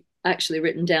questions that I'd actually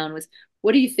written down was,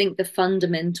 what do you think the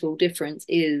fundamental difference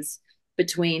is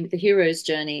between the hero's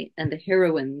journey and the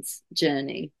heroine's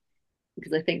journey?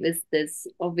 Because I think there's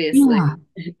obviously Yeah,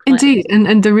 quite a indeed.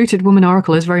 And the rooted woman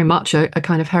oracle is very much a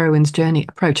kind of heroine's journey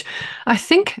approach. I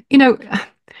think,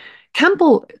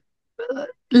 Campbell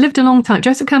lived a long time.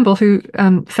 Joseph Campbell, who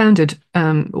founded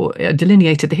or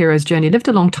delineated the hero's journey, lived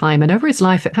a long time. And over his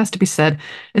life, it has to be said,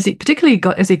 as he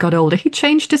got older, he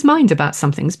changed his mind about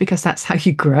some things because that's how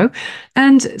you grow.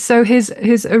 And so his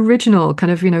original kind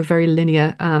of, very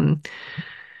linear,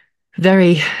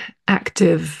 very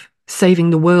active, saving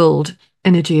the world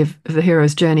energy of the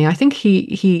hero's journey, I think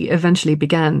he eventually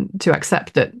began to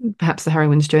accept that perhaps the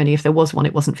heroine's journey, if there was one,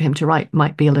 it wasn't for him to write,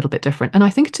 might be a little bit different. And I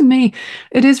think to me,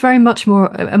 it is very much more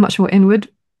a much more inward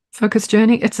focused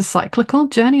journey. It's a cyclical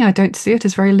journey. I don't see it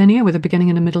as very linear with a beginning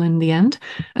and a middle and the end.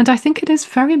 And I think it is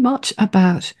very much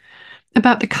about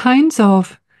the kinds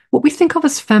of what we think of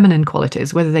as feminine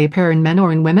qualities, whether they appear in men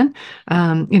or in women,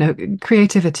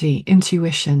 creativity,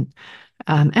 intuition,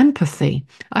 empathy.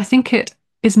 I think it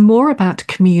is more about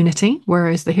community,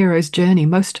 whereas the hero's journey,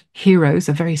 most heroes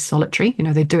are very solitary.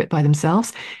 They do it by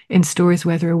themselves. In stories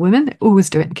where there are women, they always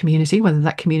do it in community, whether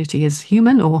that community is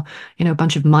human or, a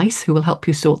bunch of mice who will help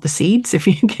you sort the seeds if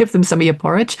you give them some of your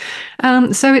porridge.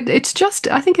 So it's just,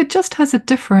 I think it just has a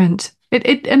different,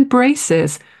 it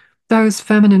embraces those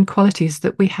feminine qualities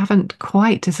that we haven't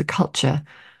quite as a culture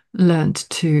learned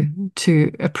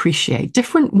to appreciate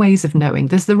different ways of knowing.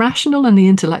 There's the rational and the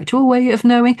intellectual way of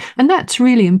knowing, and that's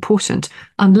really important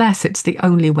unless it's the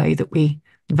only way that we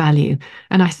value.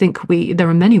 And I think there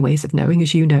are many ways of knowing,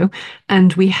 as you know,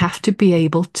 and we have to be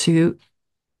able to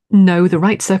know the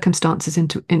right circumstances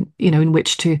in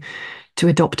which to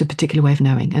adopt a particular way of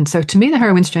knowing. And so to me, the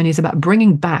heroine's journey is about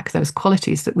bringing back those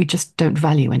qualities that we just don't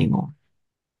value anymore.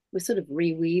 We're sort of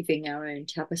reweaving our own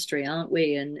tapestry, aren't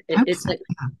we? And it's Hopefully.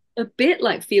 like a bit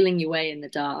like feeling your way in the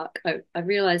dark. I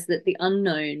realized that the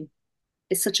unknown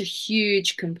is such a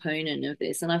huge component of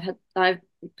this, and I've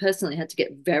personally had to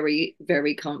get very,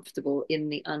 very comfortable in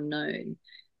the unknown.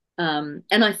 And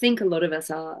I think a lot of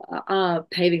us are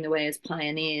paving the way as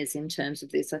pioneers in terms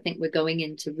of this. I think we're going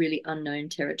into really unknown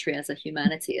territory as a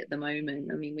humanity at the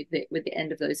moment. I mean, with the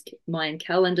end of those Mayan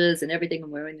calendars and everything,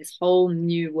 and we're in this whole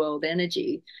new world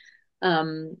energy.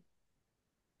 Um,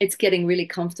 it's getting really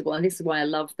comfortable, and this is why I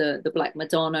love the Black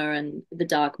Madonna and the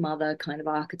Dark Mother kind of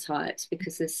archetypes,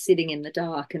 because they're sitting in the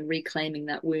dark and reclaiming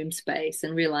that womb space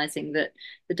and realizing that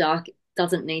the dark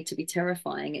doesn't need to be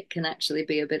terrifying. It can actually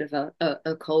be a bit of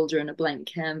a cauldron, a blank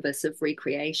canvas of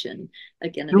recreation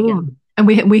again and again. Sure. And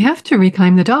we have to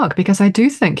reclaim the dark because I do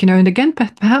think, and again,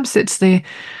 perhaps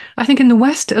I think in the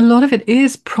West, a lot of it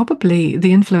is probably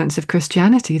the influence of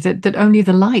Christianity that only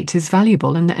the light is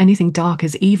valuable and that anything dark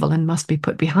is evil and must be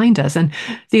put behind us. And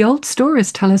the old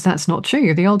stories tell us that's not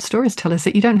true. The old stories tell us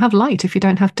that you don't have light if you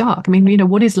don't have dark. I mean,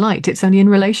 what is light? It's only in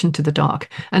relation to the dark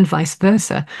and vice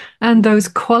versa. And those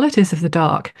qualities of the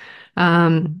dark,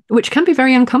 which can be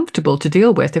very uncomfortable to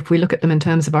deal with if we look at them in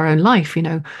terms of our own life,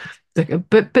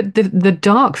 but the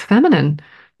dark feminine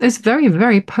is very,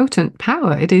 very potent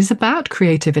power. It is about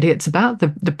creativity. It's about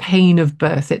the pain of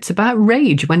birth. It's about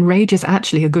rage, when rage is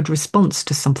actually a good response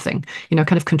to something,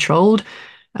 kind of controlled,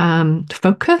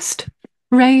 focused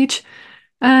rage.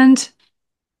 And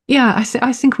yeah,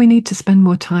 I think we need to spend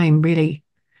more time really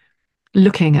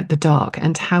looking at the dark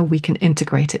and how we can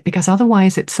integrate it, because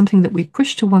otherwise it's something that we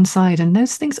push to one side, and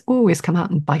those things always come out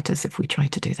and bite us if we try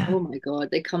to do that. Oh my God,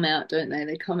 they come out, don't they?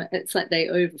 They come, it's like they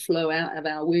overflow out of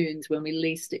our wounds when we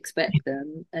least expect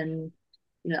them. And,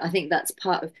 I think that's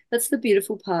the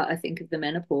beautiful part, I think, of the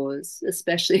menopause,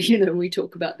 especially, we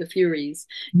talk about the Furies,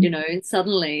 and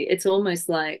suddenly it's almost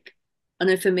like, I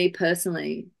know for me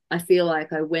personally, I feel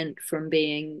like I went from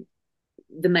being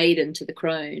the maiden to the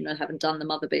crone. I haven't done the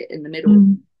mother bit in the middle.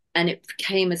 Mm. And it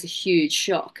came as a huge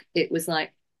shock. It was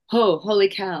like, oh, holy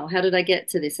cow, how did I get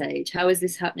to this age? How is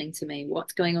this happening to me?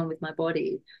 What's going on with my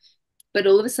body? But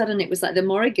all of a sudden, it was like the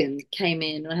Morrigan came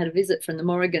in, and I had a visit from the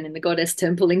Morrigan in the Goddess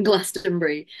Temple in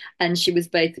Glastonbury. And she was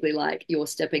basically like, you're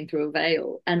stepping through a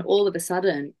veil. And all of a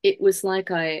sudden, it was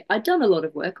like I'd done a lot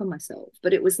of work on myself,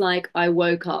 but it was like I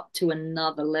woke up to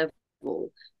another level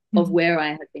of Mm. where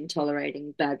I had been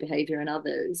tolerating bad behavior in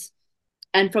others.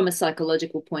 And from a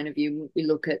psychological point of view, we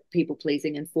look at people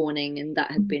pleasing and fawning, and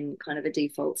that had been kind of a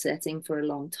default setting for a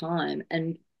long time.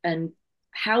 And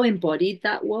how embodied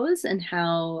that was, and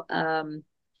how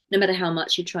no matter how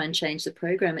much you try and change the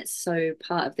program, it's so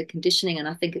part of the conditioning. And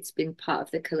I think it's been part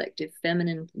of the collective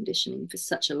feminine conditioning for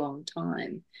such a long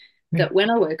time Right. that when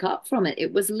I woke up from it,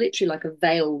 it was literally like a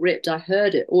veil ripped. I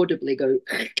heard it audibly go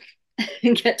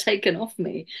and get taken off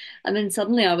me. And then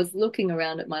suddenly I was looking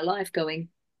around at my life going,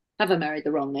 have I married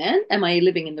the wrong man? Am I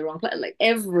living in the wrong place? Like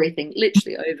everything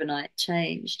literally overnight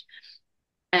changed.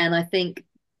 And I think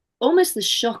almost the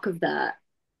shock of that,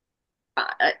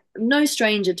 no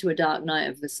stranger to a dark night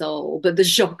of the soul, but the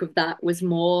shock of that was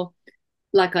more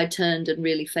like I turned and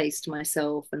really faced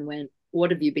myself and went,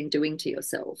 what have you been doing to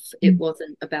yourself? It Mm.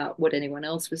 wasn't about what anyone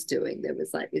else was doing. There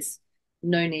was like this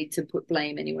no need to put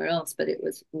blame anywhere else, but it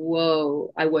was,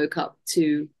 whoa, I woke up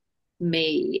to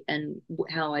me and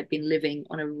how I'd been living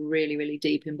on a really, really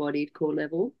deep embodied core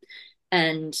level.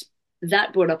 And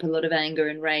that brought up a lot of anger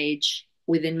and rage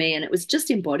within me. And it was just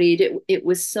embodied. It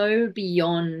was so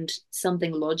beyond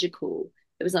something logical.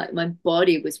 It was like my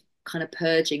body was kind of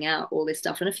purging out all this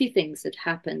stuff. And a few things had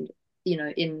happened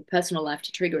in personal life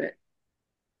to trigger it.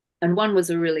 And one was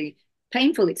a really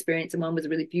painful experience and one was a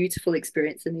really beautiful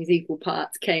experience, and these equal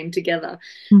parts came together.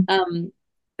 Mm. um,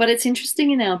 but it's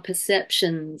interesting in our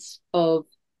perceptions of,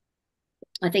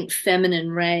 I think,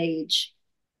 feminine rage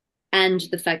and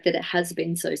the fact that it has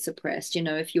been so suppressed.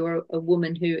 If you're a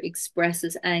woman who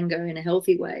expresses anger in a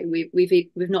healthy way,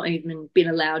 we've not even been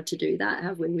allowed to do that,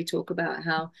 have we? We talk about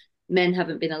how men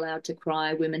haven't been allowed to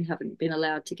cry, women haven't been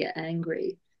allowed to get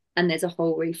angry, and there's a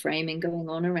whole reframing going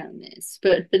on around this.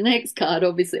 But the next card,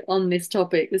 obviously, on this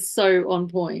topic is so on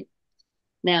point.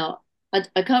 Now,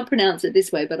 I can't pronounce it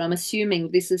this way, but I'm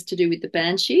assuming this is to do with the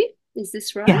banshee. Is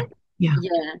this Yeah, right? yeah.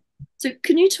 Yeah. So,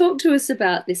 can you talk to us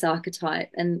about this archetype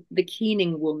and the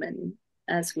keening woman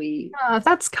as we?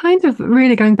 That's kind of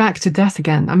really going back to death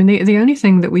again. I mean, the only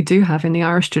thing that we do have in the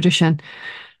Irish tradition,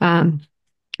 um,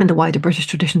 and the wider British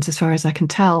traditions, as far as I can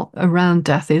tell, around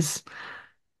death is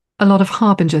a lot of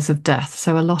harbingers of death.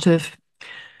 So a lot of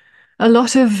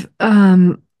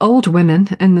old women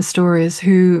in the stories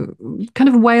who kind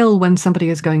of wail when somebody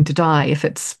is going to die. If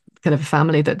it's kind of a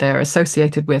family that they're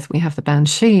associated with, we have the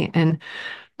banshee. In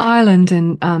Ireland,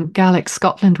 in Gaelic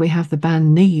Scotland, we have the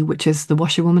ban ní, which is the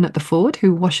washerwoman at the ford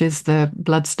who washes the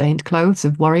blood-stained clothes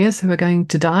of warriors who are going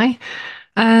to die.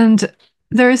 And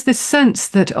there is this sense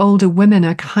that older women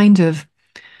are kind of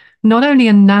not only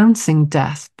announcing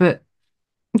death, but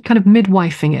kind of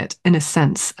midwifing it in a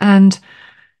sense. And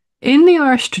in the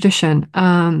Irish tradition,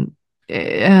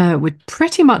 we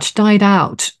pretty much died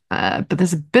out, but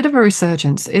there's a bit of a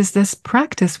resurgence, is this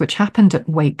practice which happened at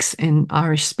wakes in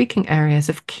Irish-speaking areas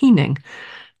of keening.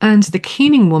 And the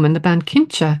keening woman, the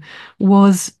Bankincha,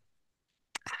 was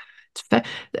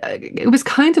it was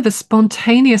kind of a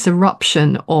spontaneous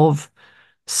eruption of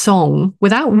song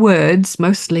without words,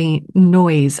 mostly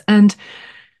noise. And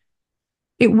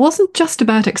it wasn't just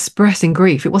about expressing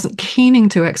grief. It wasn't keening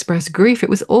to express grief. It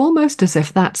was almost as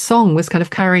if that song was kind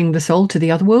of carrying the soul to the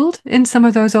other world in some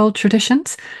of those old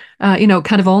traditions,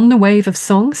 kind of on the wave of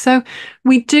song. So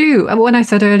we do, when I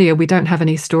said earlier, we don't have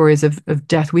any stories of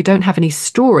death, we don't have any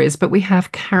stories, but we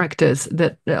have characters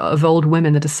that of old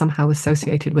women that are somehow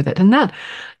associated with it. And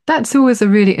that's always a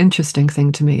really interesting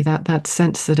thing to me, that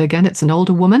sense that, again, it's an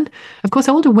older woman. Of course,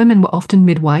 older women were often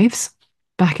midwives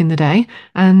back in the day,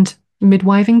 and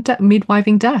midwiving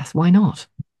death. Why not?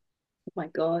 Oh my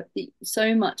God,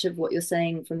 so much of what you're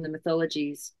saying from the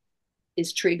mythologies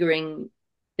is triggering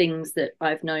things that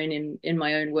I've known in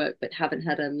my own work, but haven't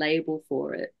had a label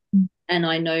for it. And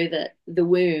I know that the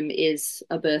womb is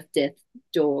a birth death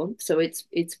door, so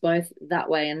it's both that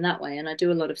way and that way. And I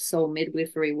do a lot of soul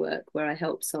midwifery work where I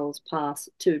help souls pass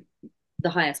to the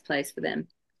highest place for them.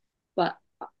 But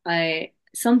I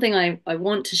something I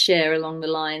want to share along the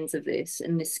lines of this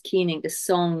and this keening, the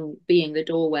song being the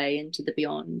doorway into the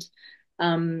beyond.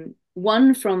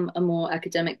 One from a more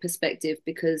academic perspective,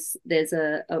 because there's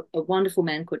a wonderful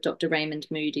man called Dr. Raymond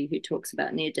Moody who talks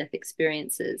about near-death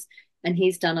experiences, and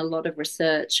he's done a lot of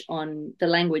research on the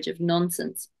language of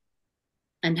nonsense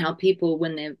and how people,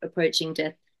 when they're approaching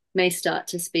death, may start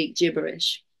to speak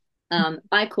gibberish.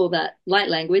 I call that light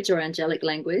language or angelic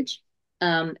language.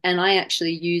 And I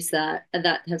actually use that.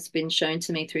 That has been shown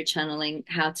to me through channeling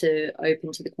how to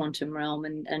open to the quantum realm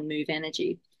and move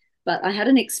energy. But I had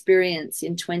an experience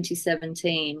in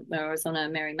 2017 where I was on a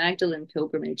Mary Magdalene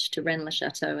pilgrimage to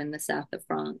Rennes-le-Château in the south of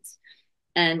France.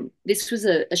 And this was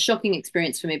a shocking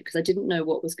experience for me because I didn't know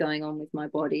what was going on with my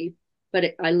body.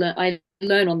 But I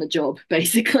learned on the job,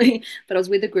 basically. But I was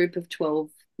with a group of 12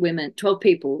 women, 12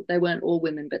 people. They weren't all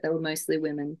women, but they were mostly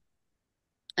women.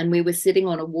 And we were sitting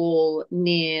on a wall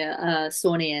near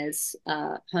Saunier's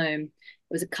home. It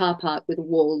was a car park with a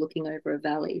wall looking over a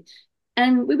valley.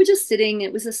 And we were just sitting.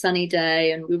 It was a sunny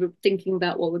day, and we were thinking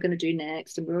about what we're going to do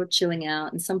next. And we were chilling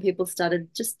out. And some people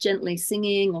started just gently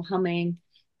singing or humming.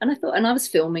 And I thought, and I was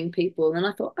filming people, and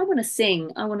I thought, I want to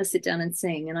sing. I want to sit down and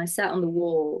sing. And I sat on the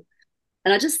wall,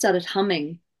 and I just started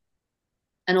humming.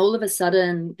 And all of a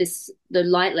sudden, the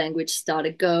light language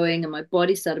started going and my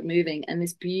body started moving, and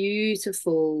this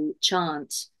beautiful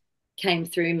chant came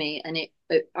through me. And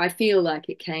I feel like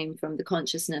it came from the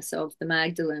consciousness of the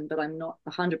Magdalene, but I'm not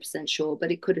 100% sure.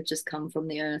 But it could have just come from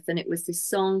the earth. And it was this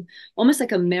song, almost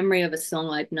like a memory of a song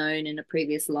I'd known in a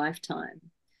previous lifetime.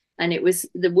 And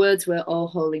the words were, "Oh,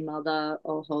 Holy Mother,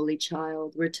 oh, Holy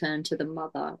Child, return to the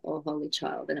Mother, oh, Holy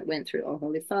Child." And it went through, "Oh,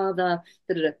 Holy Father,"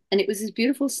 da, da, da. And it was this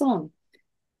beautiful song.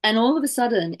 And all of a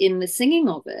sudden, in the singing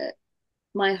of it,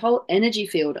 my whole energy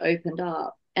field opened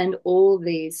up, and all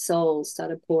these souls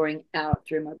started pouring out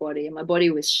through my body, and my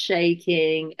body was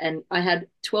shaking. And I had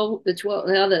 12,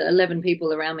 the other 11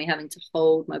 people around me having to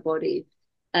hold my body.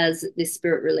 as this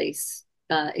spirit release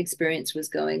experience was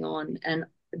going on. And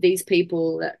these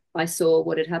people that I saw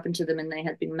what had happened to them and they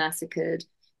had been massacred.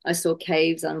 I saw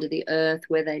caves under the earth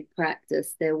where they'd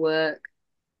practiced their work,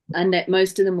 and that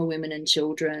most of them were women and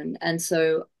children. And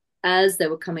so as they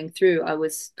were coming through, I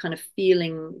was kind of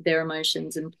feeling their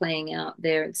emotions and playing out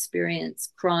their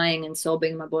experience, crying and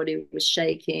sobbing. My body was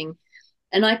shaking.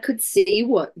 And I could see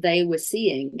what they were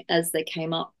seeing as they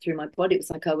came up through my body. It was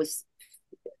like I was,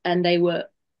 and they were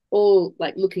all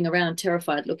like looking around,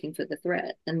 terrified, looking for the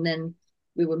threat. And then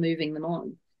we were moving them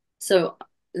on. So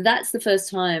that's the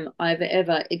first time I've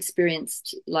ever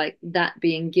experienced like that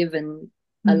being given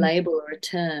a Mm. label or a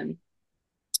term.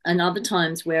 And other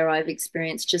times where I've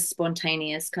experienced just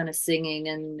spontaneous kind of singing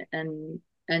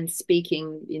and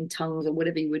speaking in tongues or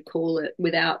whatever you would call it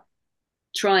without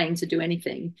trying to do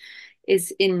anything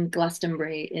is in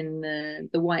Glastonbury in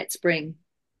the White Spring.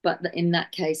 But in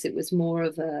that case, it was more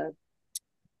of a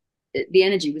the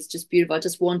energy was just beautiful. I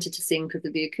just wanted to sing because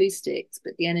of the acoustics,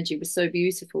 but the energy was so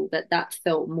beautiful that that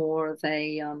felt more of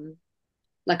a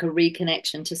like a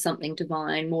reconnection to something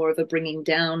divine, more of a bringing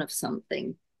down of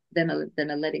something than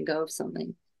a letting go of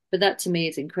something. But that to me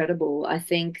is incredible. I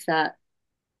think that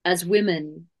as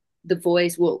women, the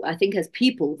voice, well, I think as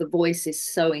people, the voice is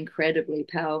so incredibly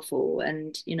powerful.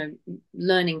 And, you know,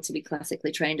 learning to be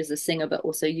classically trained as a singer, but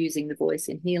also using the voice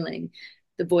in healing,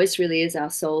 the voice really is our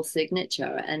soul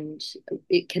signature and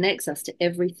it connects us to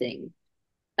everything.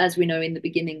 As we know, in the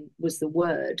beginning was the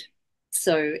word.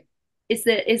 So is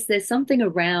there something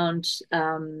around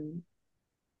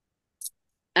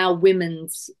our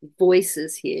women's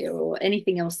voices here or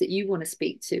anything else that you want to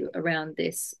speak to around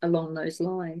this along those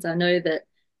lines? I know that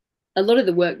a lot of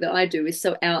the work that I do is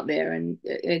so out there and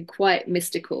quite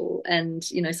mystical, and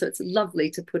you know, so it's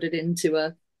lovely to put it into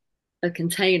a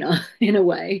container in a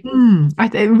way.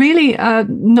 It really,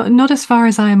 not as far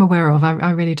as I am aware of.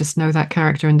 I really just know that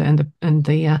character and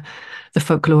the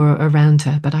folklore around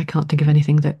her, but I can't think of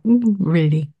anything that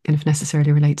really kind of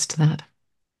necessarily relates to that.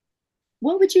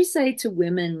 What would you say to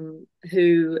women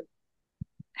who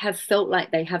have felt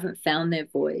like they haven't found their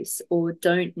voice or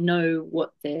don't know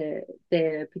what their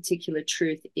particular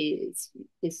truth is?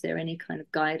 Is there any kind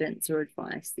of guidance or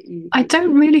advice that you I would don't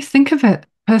give? really think of it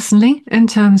personally in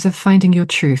terms of finding your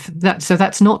truth.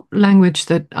 That's not language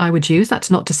that I would use.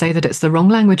 That's not to say that it's the wrong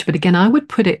language, but again, I would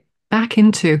put it back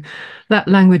into that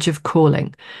language of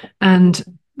calling and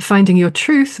finding your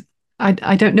truth.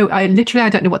 I don't know. I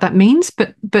don't know what that means,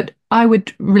 but I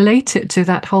would relate it to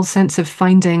that whole sense of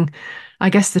finding,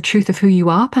 I guess, the truth of who you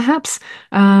are, perhaps,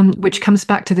 which comes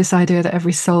back to this idea that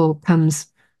every soul comes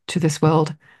to this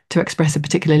world to express a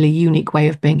particularly unique way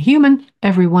of being human.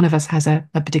 Every one of us has a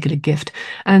particular gift.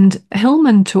 And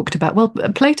Hillman talked about, well,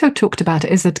 Plato talked about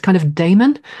it as a kind of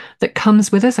daemon that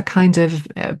comes with us, a kind of,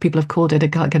 people have called it a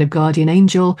kind of guardian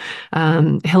angel.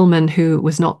 Hillman, who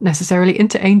was not necessarily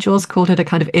into angels, called it a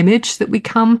kind of image that we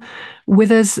come with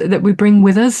us, that we bring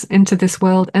with us into this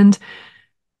world. And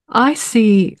I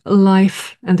see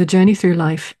life and the journey through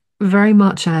life very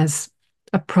much as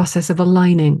a process of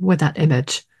aligning with that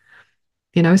image.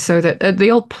 So that the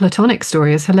old Platonic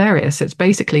story is hilarious. It's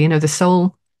basically, the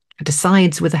soul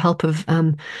decides with the help of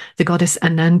the goddess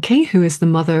Ananke, who is the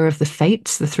mother of the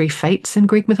fates, the three fates in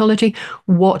Greek mythology,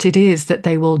 what it is that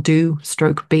they will do,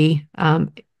 stroke be,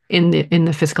 in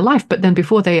the physical life. But then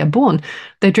before they are born,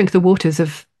 they drink the waters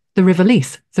of the river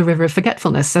Lethe, the river of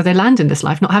forgetfulness. So they land in this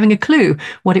life not having a clue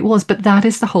what it was. But that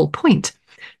is the whole point.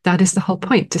 That is the whole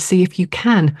point, to see if you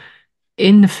can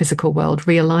in the physical world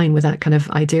realign with that kind of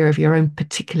idea of your own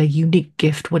particular unique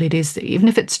gift, what it is, even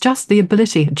if it's just the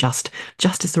ability, just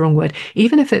is the wrong word,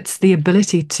 even if it's the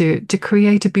ability to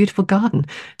create a beautiful garden,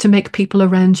 to make people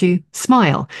around you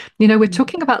smile. We're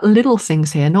talking about little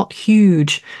things here, not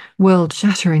huge world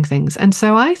shattering things. And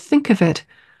so I think of it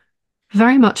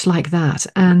very much like that.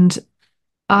 And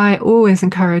I always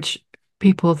encourage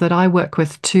people that I work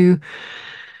with to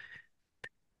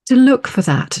look for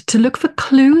that, to look for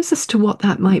clues as to what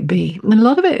that might be. And a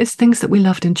lot of it is things that we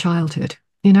loved in childhood.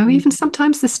 Even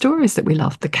sometimes the stories that we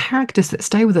loved, the characters that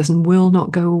stay with us and will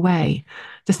not go away,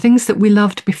 the things that we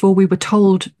loved before we were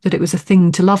told that it was a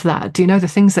thing to love that. The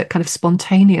things that kind of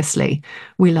spontaneously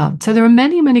we loved. So there are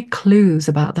many, many clues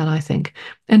about that, I think.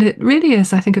 And it really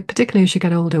is, I think, particularly as you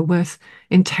get older, worth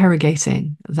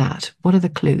interrogating that. What are the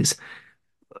clues?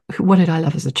 What did I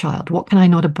love as a child? What can I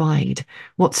not abide?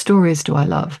 What stories do I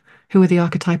love? Who are the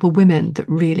archetypal women that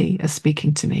really are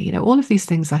speaking to me? All of these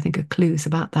things I think are clues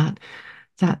about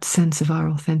that sense of our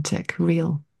authentic,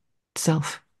 real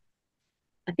self.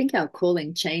 I think our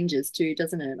calling changes too,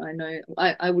 doesn't it? I know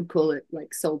I would call it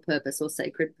like soul purpose or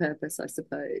sacred purpose, I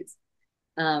suppose.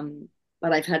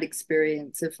 But I've had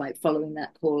experience of like following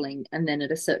that calling, and then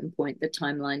at a certain point, the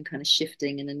timeline kind of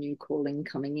shifting and a new calling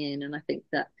coming in. And I think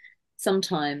that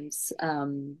sometimes,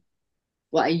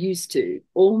 well, I used to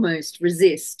almost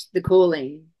resist the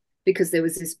calling because there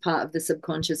was this part of the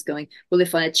subconscious going, well,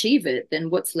 if I achieve it,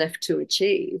 then what's left to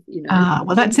achieve, you know? Ah,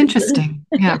 well, that's interesting.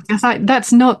 Yeah, because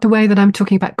that's not the way that I'm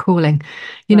talking about calling.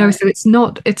 Right. So it's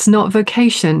not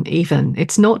vocation even.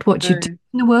 It's not what you do No.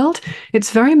 in the world. It's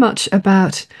very much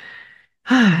about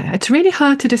it's really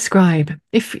hard to describe.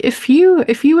 If you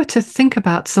were to think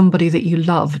about somebody that you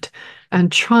loved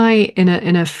and try in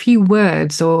a few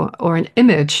words or an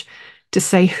image to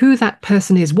say who that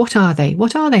person is, what are they?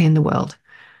 What are they in the world?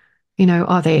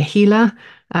 Are they a healer,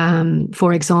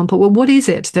 for example? Well, what is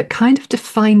it that kind of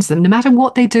defines them, no matter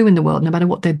what they do in the world, no matter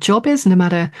what their job is, no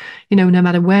matter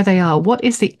where they are? What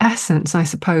is the essence, I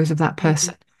suppose, of that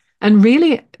person? And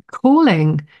really,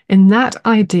 calling in that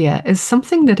idea is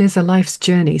something that is a life's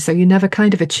journey. So you never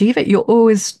kind of achieve it. You're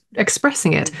always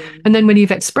expressing it. And then when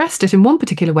you've expressed it in one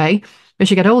particular way, as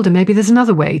you get older, maybe there's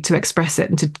another way to express it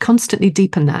and to constantly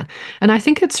deepen that. And I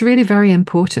think it's really very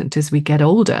important as we get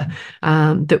older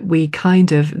that we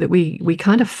kind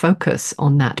of focus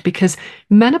on that, because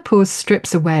menopause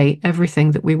strips away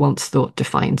everything that we once thought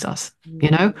defines us.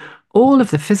 You know, all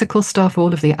of the physical stuff,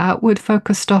 all of the outward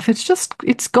focus stuff.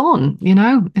 It's gone.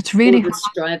 It's All really of us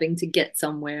striving to get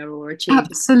somewhere or achieve.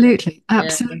 absolutely, Yeah.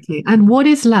 absolutely. And what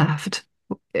is left?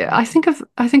 I think of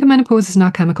menopause as an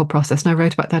alchemical process, and I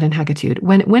wrote about that in Hagitude.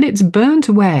 When it's burnt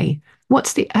away,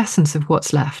 what's the essence of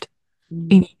what's left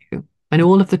Mm. in you? And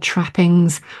all of the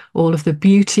trappings, all of the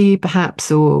beauty,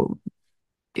 perhaps, or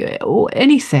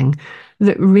anything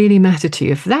that really mattered to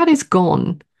you. If that is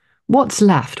gone, what's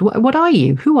left? What are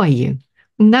you? Who are you?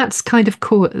 And that's kind of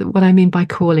what I mean by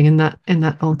calling in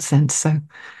that old sense. So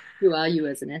Who are you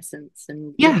as an essence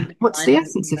and yeah, living in what's the alignment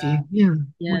essence with of you? that? Yeah.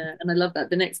 Yeah, and I love that.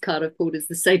 The next card I've pulled is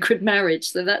the sacred marriage.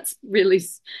 So that's really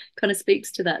kind of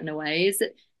speaks to that in a way.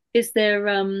 Is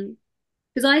there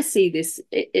because I see this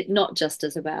it not just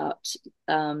as about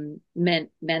men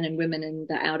and women in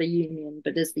the outer union,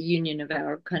 but as the union of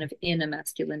our kind of inner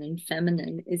masculine and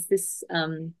feminine. Is this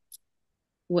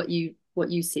what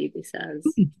you see this as?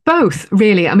 Both,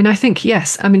 really. I mean, I think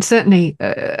yes. I mean, certainly,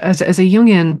 as a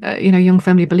Jungian, young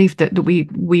family belief that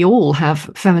we all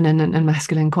have feminine and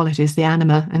masculine qualities, the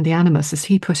anima and the animus, as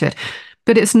he put it.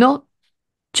 But it's not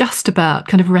just about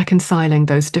kind of reconciling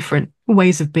those different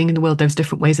ways of being in the world, those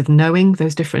different ways of knowing,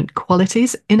 those different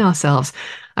qualities in ourselves.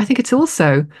 I think it's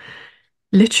also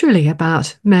literally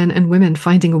about men and women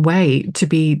finding a way to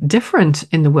be different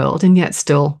in the world and yet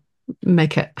still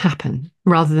make it happen,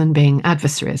 rather than being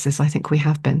adversaries, as I think we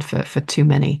have been for too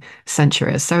many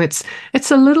centuries. So it's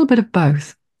a little bit of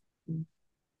both.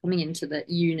 Coming into the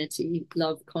unity,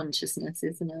 love consciousness,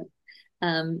 isn't it?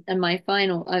 And my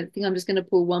final, I think I'm just going to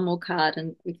pull one more card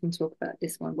and we can talk about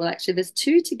this one. Well, actually, there's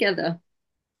two together,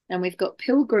 and we've got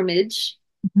pilgrimage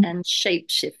and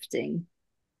shape shifting.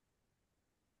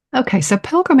 Okay, so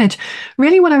pilgrimage,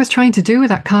 really what I was trying to do with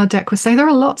that card deck was say there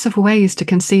are lots of ways to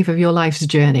conceive of your life's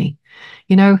journey.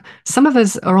 Some of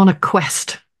us are on a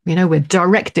quest, we're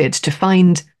directed to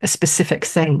find a specific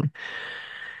thing.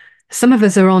 Some of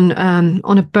us are on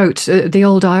a boat, the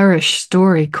old Irish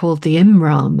story called the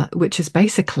Imram, which is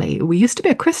basically, we used to be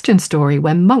a Christian story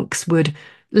where monks would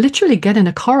literally get in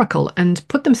a coracle and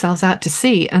put themselves out to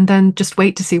sea and then just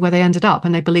wait to see where they ended up.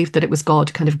 And they believed that it was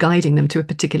God kind of guiding them to a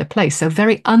particular place. So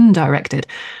very undirected.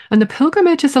 And the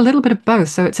pilgrimage is a little bit of both.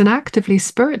 So it's an actively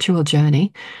spiritual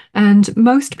journey. And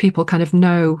most people kind of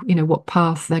know, what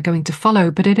path they're going to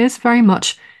follow, but it is very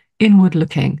much inward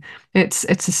looking. It's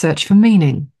a search for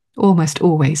meaning. Almost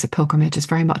always a pilgrimage is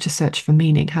very much a search for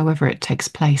meaning, however it takes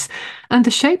place. And the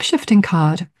shape-shifting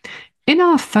card, in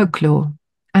our folklore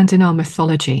and in our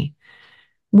mythology,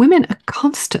 women are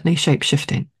constantly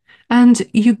shape-shifting. And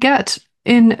you get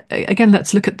again,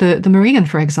 let's look at the Marian,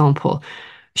 for example.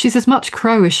 She's as much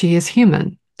crow as she is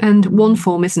human, and one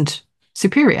form isn't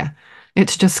superior.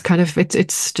 It's just kind of,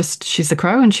 it's just she's a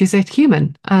crow and she's a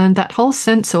human. And that whole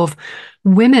sense of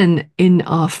women in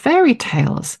our fairy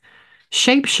tales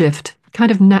shapeshift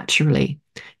kind of naturally.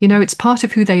 It's part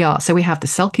of who they are. So we have the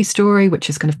Selkie story, which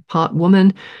is kind of part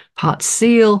woman, part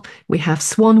seal. We have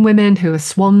swan women who are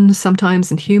swans sometimes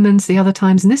and humans the other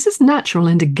times. And this is natural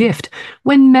and a gift.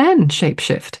 When men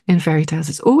shapeshift in fairy tales,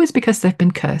 it's always because they've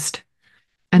been cursed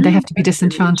and they have to be That's really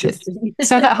disenchanted. interesting.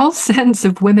 So that whole sense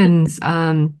of women's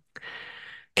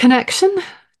connection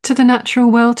to the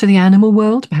natural world, to the animal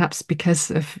world, perhaps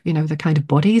because of, the kind of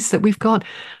bodies that we've got,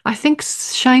 I think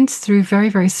shines through very,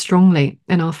 very strongly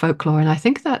in our folklore. And I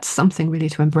think that's something really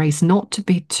to embrace, not to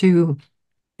be too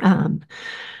Um,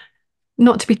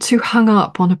 not to be too hung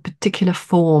up on a particular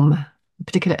form, a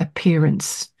particular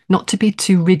appearance, not to be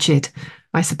too rigid,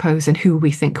 I suppose, in who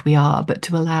we think we are, but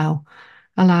to allow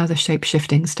the shape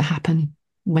shiftings to happen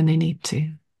when they need to.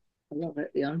 I love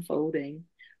it, the unfolding.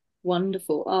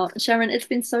 Wonderful. Oh, Sharon, it's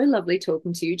been so lovely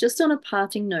talking to you. Just on a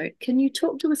parting note, can you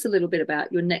talk to us a little bit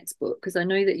about your next book? Because I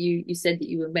know that you said that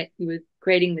you were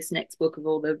creating this next book of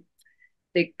all the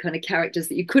kind of characters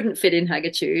that you couldn't fit in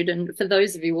Hagitude. And for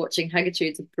those of you watching,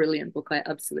 Hagitude's a brilliant book. I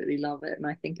absolutely love it, and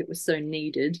I think it was so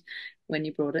needed when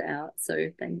you brought it out.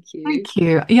 So thank you. Thank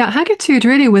you. Yeah, Hagitude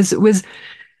really was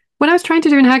what I was trying to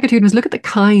do in Hagitude was look at the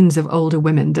kinds of older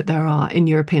women that there are in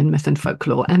European myth and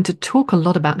folklore, and to talk a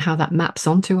lot about how that maps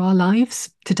onto our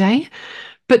lives today.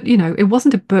 But, it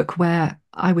wasn't a book where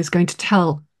I was going to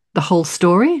tell the whole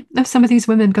story of some of these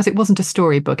women because it wasn't a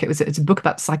storybook. It's a book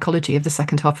about psychology of the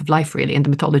second half of life, really, and the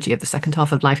mythology of the second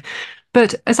half of life.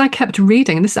 But as I kept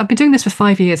reading, and I've been doing this for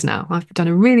 5 years now. I've done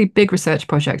a really big research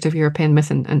project of European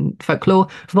myth and folklore,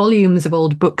 volumes of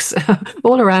old books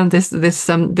all around this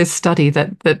study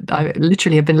that I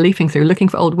literally have been leafing through, looking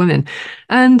for old women,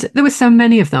 and there were so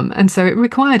many of them, and so it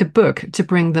required a book to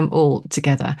bring them all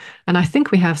together. And I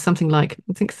think we have something like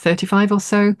 35 or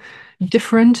so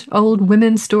different old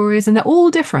women stories, and they're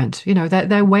all different.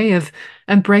 Their way of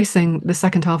embracing the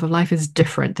second half of life is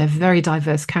different. They're very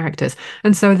diverse characters.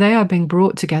 And so they are being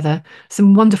brought together.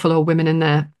 Some wonderful old women in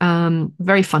there,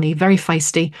 very funny, very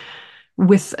feisty,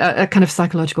 with a kind of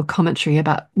psychological commentary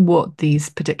about what these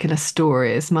particular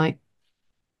stories might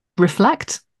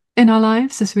reflect in our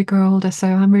lives as we grow older. So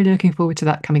I'm really looking forward to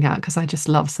that coming out because I just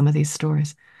love some of these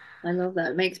stories. I love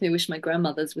that. It makes me wish my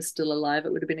grandmothers were still alive.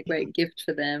 It would have been a great gift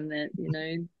for them.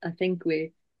 That, I think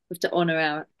we have to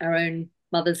honor our own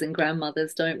mothers and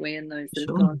grandmothers, don't we? And those that have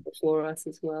Sure. gone before us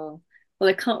as well. Well,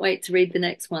 I can't wait to read the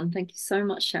next one. Thank you so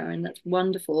much, Sharon. That's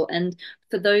wonderful. And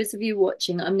for those of you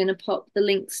watching, I'm going to pop the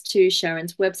links to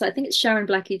Sharon's website. I think it's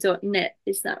sharonblackie.net.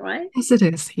 Is that right? Yes, it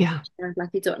is. Yeah.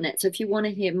 SharonBlackie.net. So if you want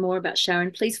to hear more about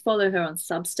Sharon, please follow her on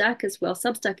Substack as well.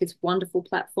 Substack is a wonderful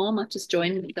platform. I've just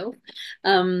joined myself.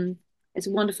 Um, it's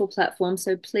a wonderful platform.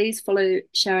 So please follow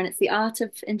Sharon. It's the Art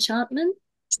of Enchantment.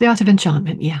 It's the art of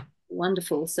enchantment. Yeah.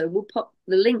 Wonderful. So we'll pop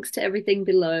the links to everything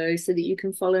below so that you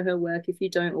can follow her work if you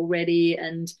don't already.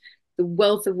 And the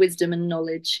wealth of wisdom and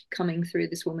knowledge coming through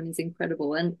this woman is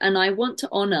incredible. And I want to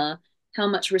honor how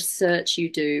much research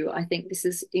you do. I think this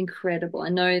is incredible. I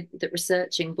know that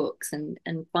researching books and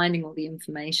finding all the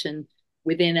information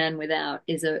within and without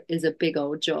is a big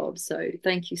old job. So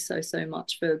thank you so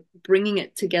much for bringing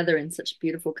it together in such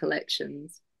beautiful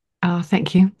collections. Oh,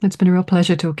 thank you. It's been a real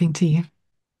pleasure talking to you.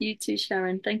 You too,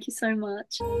 Sharon. Thank you so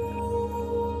much.